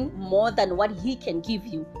nothing more than what he can give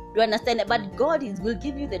you. Do you understand? But God will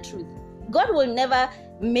give you the truth. God will never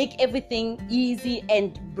make everything easy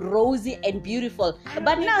and rosy and beautiful.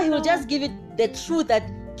 But now he will just give you the truth that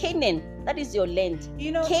Canaan, that is your land.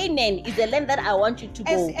 Canaan is the land that I want you to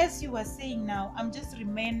go. As you were saying now, I'm just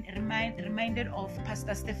reminded of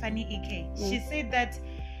Pastor Stephanie Ike. She said that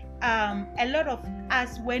a lot of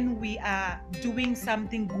us, when we are doing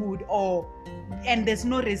something good and there's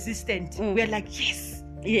no resistance, we're like, yes,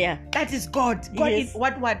 that is God. God is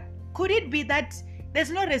what? Could it be that there's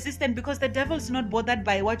no resistance because the devil's not bothered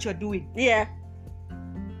by what you're doing? Yeah.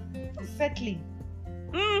 Settling.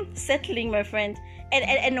 Settling, my friend.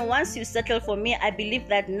 And once you settle, for me, I believe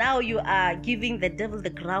that now you are giving the devil the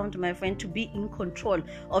ground, my friend, to be in control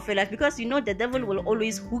of your life. Because the devil will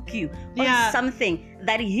always hook you on something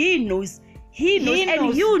that he knows. He knows.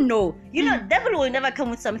 And you know. Devil will never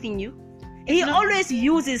come with something new. He always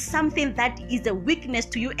uses something that is a weakness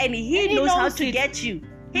to you, and he knows how to get you.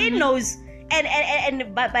 He knows.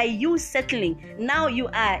 And by you settling, now you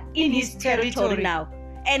are in his territory now.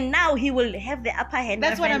 And now he will have the upper hand.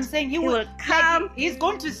 That's what I'm saying. He will come. He's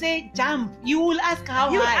going to say, jump. You will ask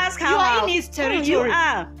how. You are in his territory. You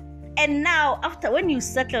are. And now, when you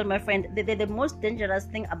settle, my friend, the most dangerous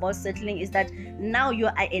thing about settling is that now you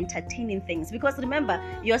are entertaining things. Because remember,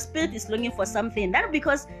 your spirit is longing for something. Not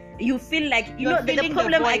because you feel like, the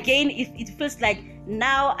problem again, it feels like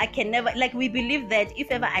now I can never, like, we believe that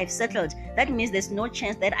if ever I've settled, that means there's no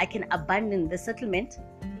chance that I can abandon the settlement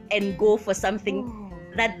and go for something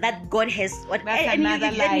that God has.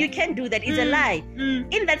 And you can't do that. It's a lie.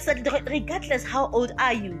 In that settlement, regardless how old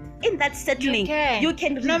are you, in that settling, you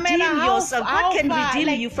can redeem yourself. God can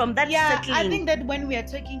redeem you from that settling. I think that when we are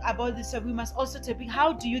talking about this, we must also talk,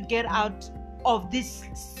 how do you get out of this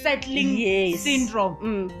settling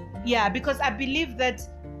syndrome? Yeah, because I believe that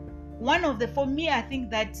for me, I think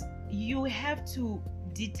that you have to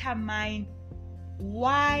determine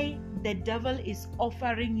why the devil is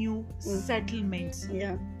offering you settlement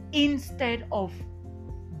instead of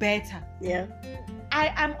better.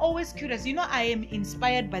 I am always curious. I am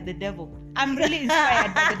inspired by the devil. I'm really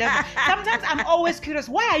inspired by the devil. Sometimes I'm always curious,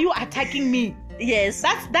 why are you attacking me? Yes,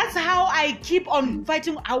 that's how I keep on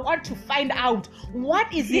fighting. I want to find out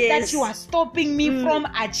what is it that you are stopping me from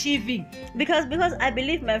achieving. Because I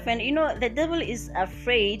believe, my friend, the devil is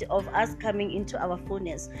afraid of us coming into our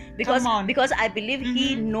fullness. Because I believe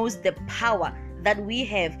he knows the power that we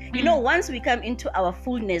have. Once we come into our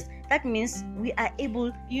fullness, that means we are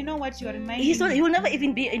able. You know what you are reminding me? He will never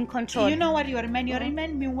even be in control. You know what you are reminding? You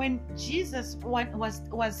remind me when Jesus was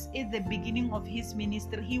at the beginning of his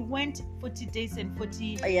ministry. He went 40 days and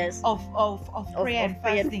 40 of prayer and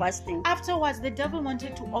fasting. Afterwards, the devil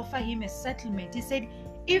wanted to offer him a settlement. He said,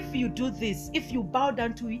 if you do this, if you bow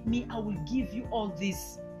down to me, I will give you all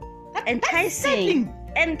this. Enticing.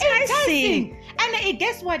 And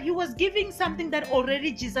guess what? He was giving something that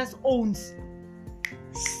already Jesus owns.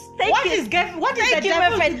 What is the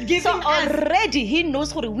devil giving so us? Already he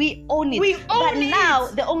knows what we own it. We own it. Now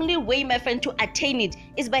the only way, my friend, to attain it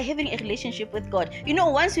is by having a relationship with God.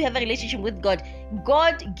 Once you have a relationship with God,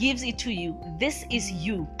 God gives it to you. This is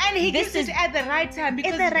you. And he gives it at the right time,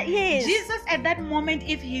 because Jesus at that moment,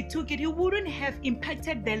 if he took it, he wouldn't have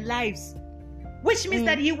impacted their lives. Which means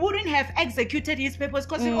that he wouldn't have executed his purpose,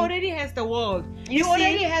 because he already has the world. He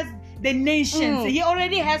already has the nations. He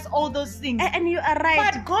already has all those things. And you are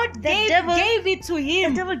right. But God gave it to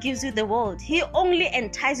him. The devil gives you the world. He only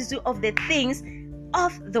entices you of the things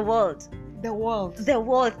of the world. The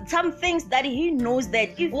world. Some things that he knows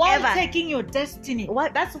that if while taking your destiny.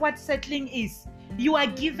 That's what settling is. You are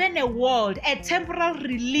given a world, a temporal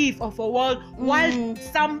relief of a world, while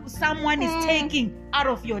someone is taking out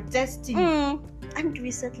of your destiny. Aren't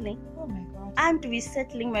we settling? Oh my God. Aren't we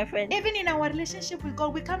settling, my friend? Even in our relationship with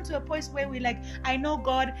God, we come to a point where we're like, I know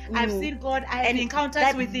God, I've seen God, I have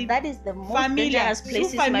encounters with him. That is the most dangerous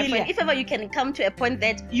places, my friend. If ever you can come to a point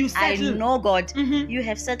that I know God, you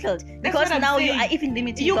have settled. Because now you are even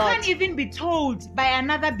limiting God. You can't even be told by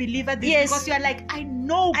another believer this, because you are like, I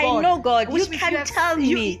know God. I know God. You can't tell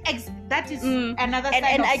me. That is another side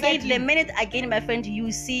and of again, the minute my friend,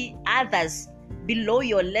 you see others below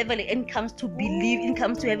your level and comes to believe, it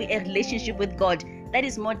comes to having a relationship with God, that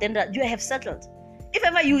is more dangerous. You have settled. If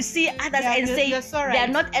ever you see others and say they are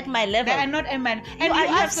not at my level, they are not at my level, and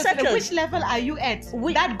you have settled. Which level are you at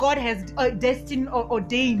that God has destined or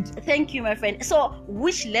ordained? Thank you, my friend. So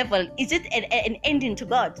which level is it? An ending to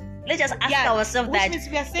God? Let's just ask ourselves that. Means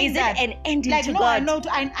we are saying is it an ending to God?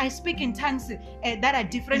 I speak in tongues that are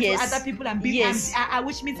different to other people, and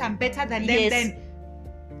which means I'm better than them.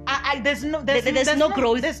 Then there's no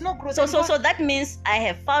growth. There's no growth. So that means I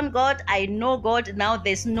have found God. I know God. Now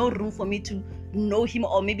there's no room for me to know Him,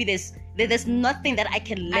 or maybe there's nothing that I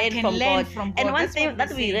can learn from God. And one thing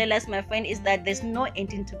that we realize, my friend, is that there's no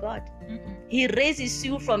ending to God. He raises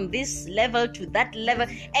you from this level to that level,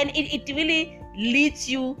 and it really leads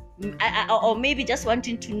you, or maybe just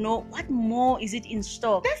wanting to know what more is it in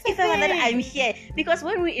store. If ever that I'm here, because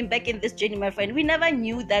when we embark in this journey, my friend, we never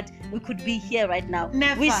knew that we could be here right now.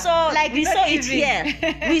 Never. We saw it here.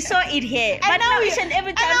 We saw it here. But now each and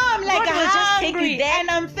every time, and now I'm like, God will just take you there, and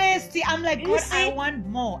I'm thirsty. I'm like, God, I want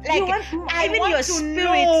more. Like, even your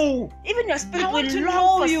spirit will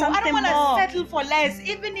long for something more. I don't want to settle for less.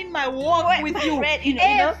 Even in my walk with you,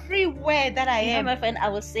 everywhere that I am, my friend, I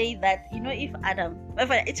will say that if Adam, my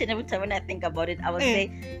friend, each and every time when I think about it, I will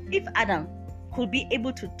say, if Adam could be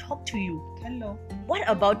able to talk to you, hello, what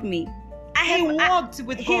about me? He walked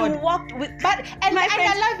with God. He walked with. But and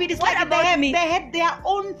I love it. It's like they had their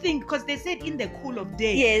own thing, because they said in the cool of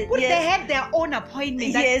day. Yes. They had their own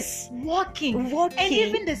appointment. Yes. Walking. And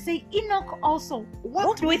even they say Enoch also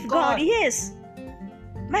walked with God. Yes.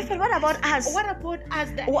 My friend, what about us? What about us?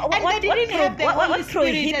 What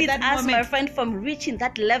prohibits us, my friend, from reaching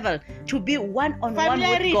that level to be one-on-one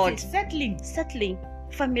with God? Settling.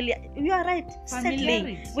 Familiar. You are right.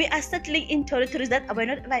 Settling. We are settling in territories that were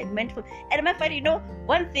not meant for. And my friend,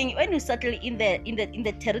 one thing, when you settle in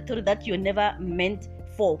the territory that you're never meant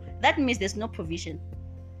for, that means there's no provision.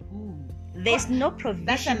 Ooh. There's no provision.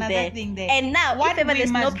 That's another there. thing there. And now, What if ever we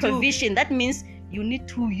there's no must do- provision, that means you need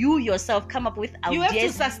to yourself come up with You have to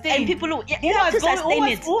ideas sustain. and people who you have to sustain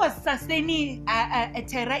it. Who was sustaining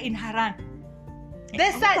Terah in Haran?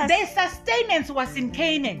 Their sustenance was in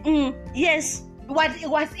Canaan. Yes. It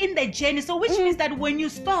was in the journey. So which means that when you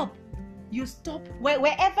stop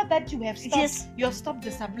wherever that you have stopped. Yes. You have stopped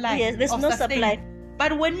the supply. Yes, there's of no sustaining. supply.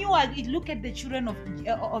 But when you look at the children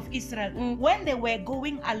of Israel, when they were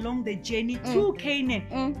going along the journey to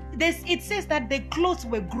Canaan, it says that the clothes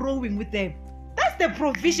were growing with them. That's the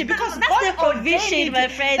provision, because That's God the provision, ordained my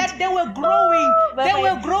it, friend. that they were growing. They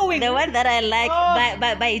were growing. The one that I like,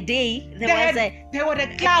 by day, there were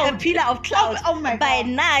a cloud, a pillar of clouds. Oh my by God.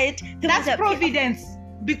 night, That's providence.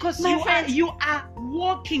 Because My you are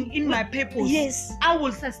walking in my purpose. Yes. I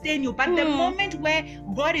will sustain you. But the moment where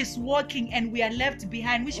God is walking and we are left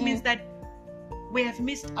behind, which means that we have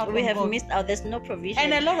missed out. We have missed out. There's no provision.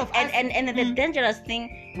 And a lot of us, and the dangerous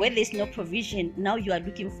thing, where there's no provision, now you are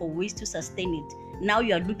looking for ways to sustain it. Now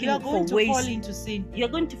you are looking you are for going to ways. fall into sin. You're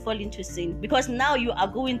going to fall into sin, because now you are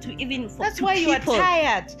going to even. That's to why you are people.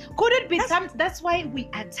 tired. Could it be that's why we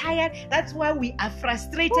are tired? That's why we are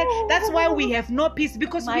frustrated. That's why we have no peace,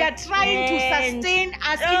 because we My are trying to friend. sustain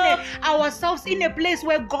us ourselves in a place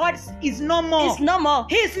where God is no more. It's no more.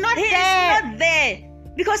 He's not He there. is not there.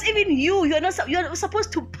 Because even you're not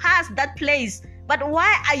supposed to pass that place. But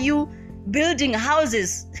why are you building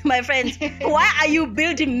houses, my friends? Why are you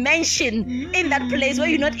building mansion in that place where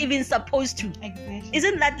you're not even supposed to? Exactly.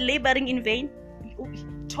 Isn't that laboring in vain?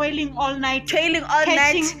 Toiling all night.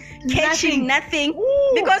 Catching nothing.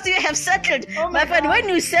 Ooh. Because you have settled. Oh my my friend, God. when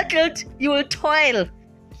you settled, you will toil.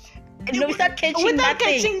 And without catching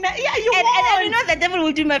nothing. Yeah, you And won't. you know the devil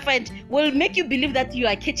will do, my friend, will make you believe that you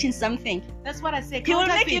are catching something. That's what I say. He will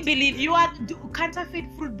make you Counterfeit. believe. You are counterfeit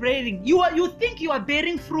fruit bearing. You think you are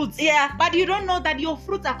bearing fruits. Yeah. But you don't know that your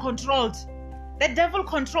fruits are controlled. The devil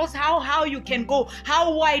controls how you can go,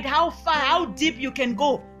 how wide, how far, how deep you can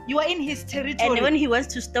go. You are in his territory. And when he wants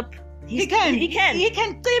to stop, he can. He can. He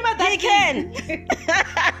can claim at that He thing. can.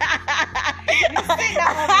 You say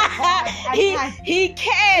that, oh my God, he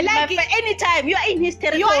can. Like My friend, anytime you are in his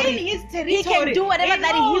territory, you are in his territory. He can do whatever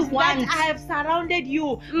that he knows wants. That I have surrounded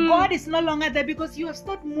you. God is no longer there because you have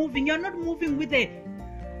stopped moving. You're not moving with the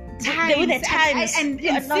times. With the times and You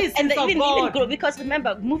are not- seasons of even God. grow, because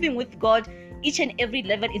remember, moving with God, each and every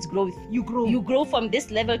level is growth. You grow. You grow from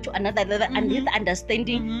this level to another level, and with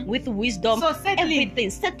understanding, with wisdom, So settling.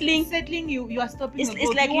 everything settling. You are stopping. It's your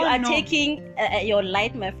growth. like you are won't know. taking your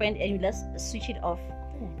light, my friend, and you just switch it off.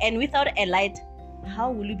 And without a light,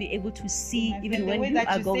 how will you be able to see My even friend, the when way you that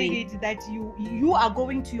are you going? said it, that you are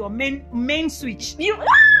going to your main switch. You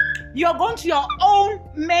You are going to your own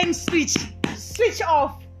main switch. Switch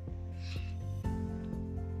off.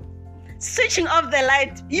 switching off the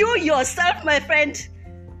light. You yourself, my friend.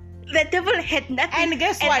 The devil had nothing. And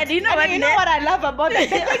guess what? And you know You know what I love about that?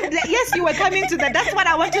 Yes, you were coming to that. That's what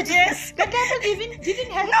I wanted to. Yes. The devil even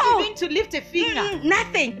didn't have even to lift a finger.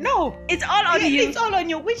 Nothing. No, It's all on you. It's all on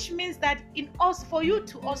you, which means that for you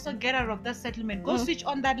to also get out of that settlement, go switch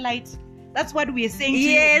on that light. That's what we are saying to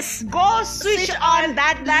Yes. you. Go switch on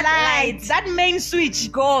that light. That main switch.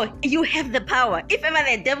 Go. You have the power. If ever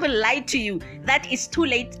the devil lied to you, that is too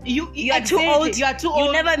late. You are too Exactly. old. You are too old.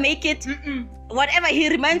 You never make it. Whatever he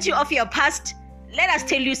reminds you of your past, let us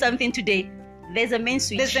tell you something today. There's a main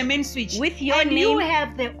switch. There's a main switch. With your and name, you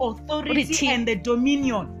have the authority and the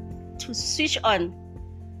dominion to switch on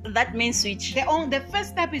that main switch. The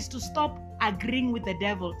first step is to stop agreeing with the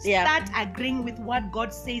devil. Yeah. Start agreeing with what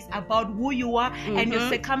God says about who you are and your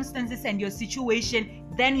circumstances and your situation.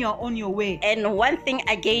 Then you're on your way. And one thing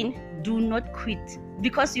again, do not quit.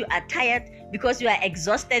 Because you are tired, because you are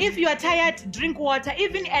exhausted. If you are tired, drink water.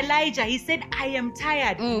 Even Elijah, he said, I am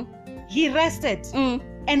tired. He rested.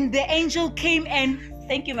 And the angel came and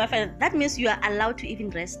thank you, my friend. That means you are allowed to even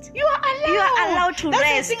rest. You are allowed. You are allowed to That's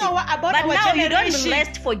rest. the thing about but our now you generation. don't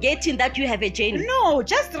rest forgetting that you have a journey. No,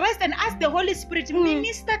 just rest and ask the Holy Spirit,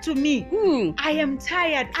 minister to me. I am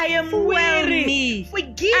tired. I am weary. Me.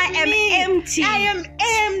 Forgive I am me. empty. I am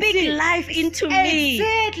empty. Speak life into me.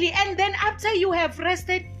 Exactly. And then after you have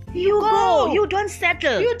rested, You go. You don't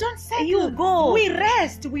settle. You don't settle. You go. We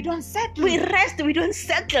rest. We don't settle. We rest. We don't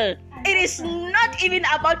settle. It is not even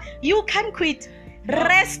about you can't quit.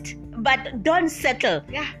 Rest, but don't settle.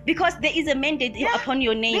 Yeah. Because there is a mandate upon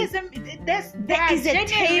your name. There is a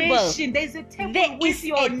table. There's a table There with is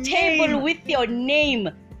your a name. table with your name.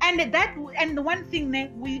 And the one thing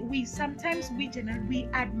that we sometimes we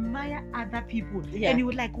admire other people, and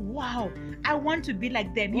you're like, wow, I want to be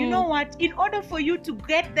like them. You know what? In order for you to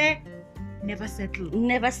get there, never settle.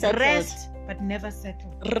 Never settle. Rest, but never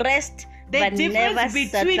settle. Rest. The but difference never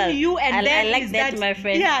between settle. you and them I like is that, my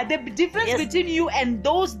friend. Yeah, the difference between you and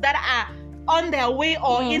those that are on their way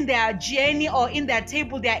or in their journey or in their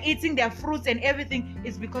table, they are eating their fruits and everything,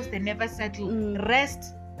 is because they never settle.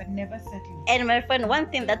 Rest, but never settle. And my friend, one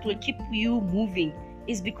thing that will keep you moving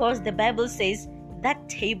is because the Bible says that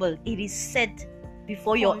table, it is set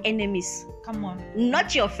before your enemies. Come on.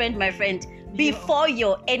 Not your friend, my friend. Before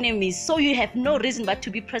your enemies. So you have no reason but to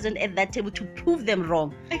be present at that table to prove them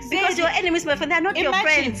wrong. Exactly. Because your enemies, my friend, they're not your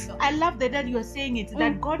friends. I love that you are saying it,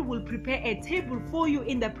 that God will prepare a table for you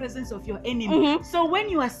in the presence of your enemy. So when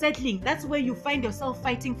you are settling, that's where you find yourself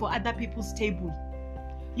fighting for other people's table.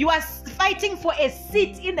 You are fighting for a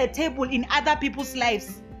seat in the table in other people's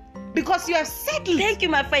lives. Because you have settled. Thank you,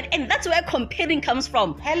 my friend. And that's where comparing comes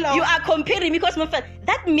from. Hello. You are comparing because, my friend,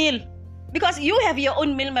 that meal, because you have your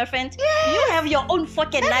own meal, my friend. Yes. You have your own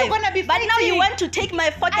fork and knife. But now you want to take my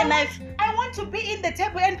fork and knife. I want to be in the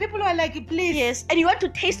table, and people are like, please. Yes. And you want to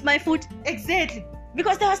taste my food. Exactly.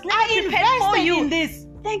 Because there was nothing prepared for you. In this.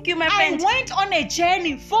 Thank you, my friend. I went on a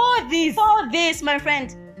journey for this. For this, my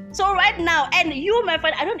friend. So right now, and you, my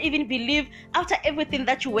friend, I don't even believe after everything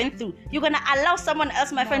that you went through, you're going to allow someone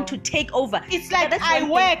else, my friend, to take over. It's like I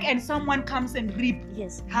work and someone comes and reap.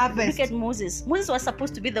 Yes. Harvest. Look at Moses. Moses was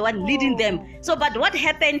supposed to be the one leading them. So, but what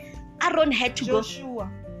happened? Aaron had to go.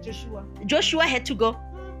 Joshua had to go.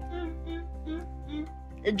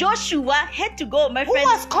 Joshua had to go, my friend.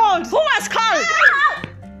 Who was called? Who was called?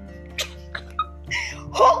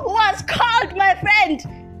 Who was called, my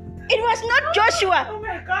friend? It was not Joshua. Oh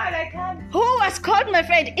my God, I can't. Who was called, my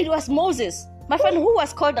friend? It was Moses. My friend, who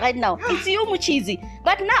was called right now? It's you, Muchizi.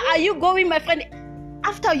 But now are you going, my friend,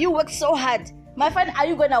 after you worked so hard, my friend, are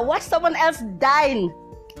you going to watch someone else dine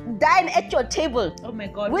at your table? Oh my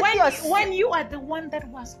God. When you are the one that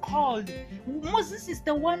was called, Moses is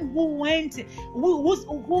the one who went,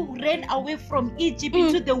 who ran away from Egypt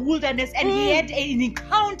into the wilderness, and he had an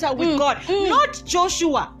encounter with God, not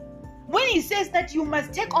Joshua. When he says that you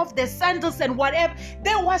must take off the sandals and whatever,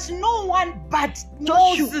 there was no one but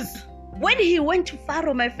Moses. When he went to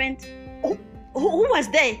Pharaoh, my friend, who was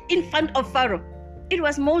there in front of Pharaoh? It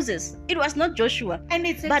was Moses. It was not Joshua. And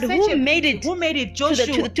it's but who made it? Who made it?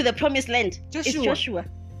 Joshua. To the promised land. Joshua. It's Joshua.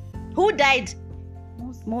 Who died?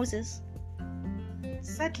 Moses.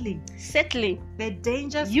 Settling. The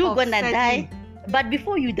dangers you're of gonna settling. die. But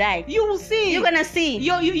before you die, you will see. You're gonna see.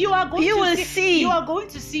 You are going to see. You are going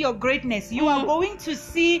to see your greatness. You are going to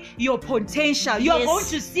see your potential. You are going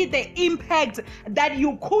to see the impact that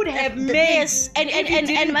you could have made. Yes,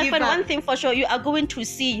 and my friend, one thing for sure, you are going to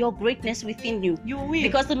see your greatness within you. You will.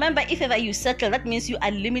 Because remember, if ever you settle, that means you are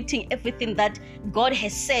limiting everything that God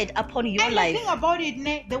has said upon your life. And the thing about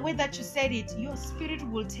it, the way that you said it, your spirit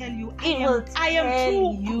will tell you, I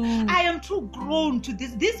am too grown to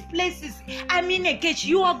this. These places, I'm in a cage.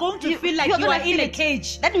 You are going to feel like you are in a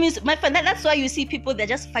cage. That means, my friend, that's why you see people, they're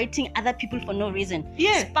just fighting other people for no reason.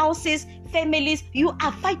 Yeah. Spouses, families, you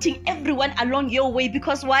are fighting everyone along your way.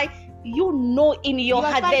 Because why? You know in your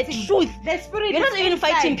heart the truth. The spirit. You're not even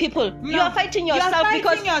fighting people. No. You are fighting yourself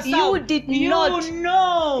because you did not.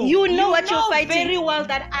 You know what you're fighting. Very well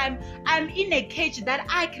that I'm in a cage that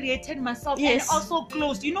I created myself and also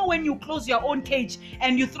closed. You know when you close your own cage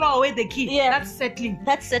and you throw away the key. Yeah.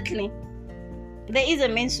 That's settling. There is a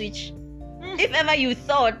main switch. If ever you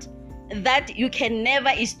thought that you can never,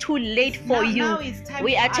 it's too late for you. Now it's time.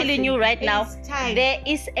 We are telling you right now, there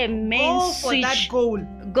is a main switch. Go for that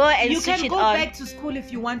goal. Go and switch it on. You can go back to school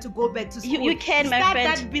if you want to go back to school. You can, my friend.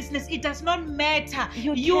 Start that business. It does not matter.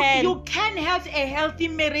 You can have a healthy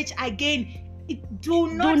marriage again. Do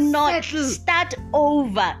not settle. Start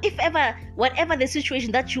over. If ever, whatever the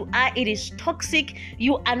situation that you are, it is toxic.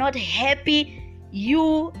 You are not happy.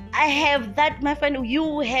 I have that, my friend.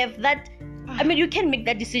 You have that. I mean, you can make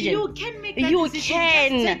that decision. You can make that decision.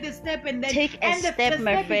 Can take the step and then take a step,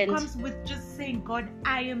 my friend. It comes with just saying, God,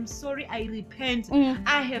 I am sorry, I repent.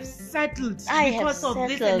 I have settled because of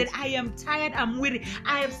this, and that I am tired, I'm weary.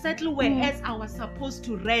 I have settled whereas I was supposed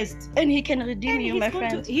to rest. And He can redeem you, my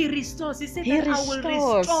friend. He restores. He said that I will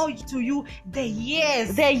restore to you the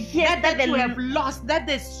years that you have lost, that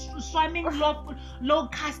the swarming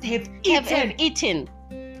locust have eaten.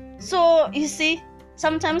 So you see,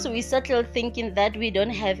 sometimes we settle thinking that we don't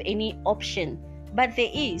have any option. But there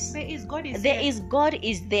is. God is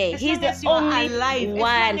there. He's the only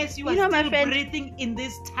one. As long as you are still breathing in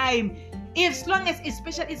this time, As long as,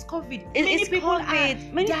 especially it's COVID, It's people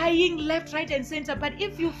COVID. are dying left, right, and center. But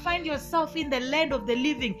if you find yourself in the land of the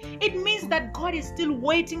living, it means that God is still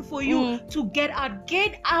waiting for you to get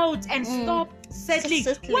out and stop settling.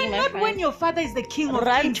 When your Father is the King of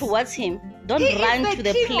Run Kings. towards Him. Don't run to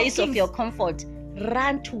the place of your comfort.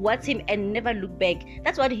 Run towards Him and never look back.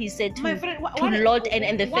 That's what He said to, my friend, Lot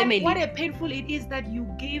and the family. What a painful it is that you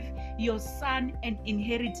give your son an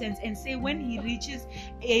inheritance and say when he reaches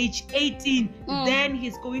age 18, then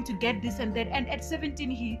he's going to get this and that. And at 17,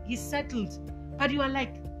 he settled. But you are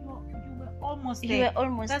like, you were almost there. You were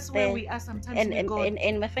almost That's there. where we are sometimes.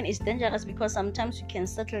 And my friend, it's dangerous because sometimes you can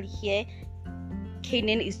settle here.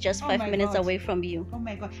 Canaan is just 5 minutes away from you. Oh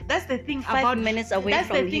my God. That's the thing 5 minutes away that's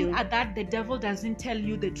from the thing you. That the devil doesn't tell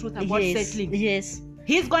you the truth about settling. Yes.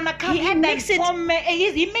 He's gonna come He and makes it.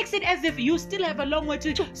 He makes it as if you still have a long way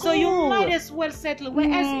to so go. you might as well settle.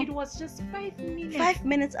 Whereas it was just 5 minutes. 5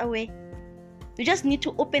 minutes away. You just need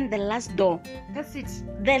to open the last door. That's it.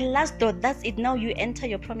 The last door, that's it. Now you enter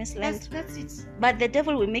your promised land. That's it. But the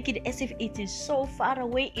devil will make it as if it is so far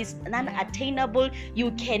away, it's unattainable.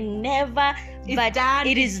 You can never. But done,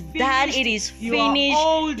 it is done. It is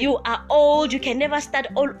finished. You are old. You can never start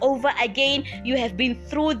all over again. You have been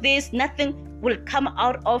through this. Nothing will come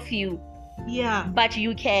out of you. Yeah. But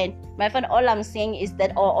you can. My friend, all I'm saying is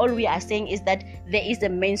that, or all we are saying is that there is a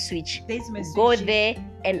main switch. Go there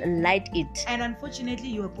and light it. And unfortunately,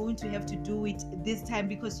 you are going to have to do it this time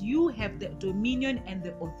because you have the dominion and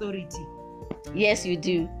the authority. Yes, you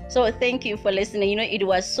do. So thank you for listening. It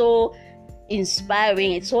was so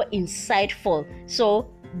inspiring. It's so insightful. So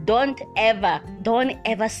don't ever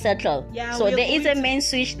settle. So there is a main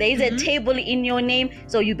switch. There is a table in your name.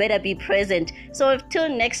 So you better be present. So till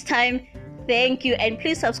next time, thank you, and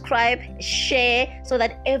please subscribe, share, so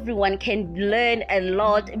that everyone can learn a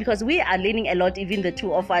lot, because we are learning a lot, even the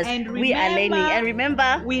two of us. And we are learning. And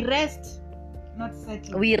remember, we rest, not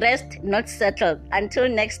settle. We rest, not settle. Until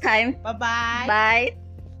next time. Bye-bye. Bye.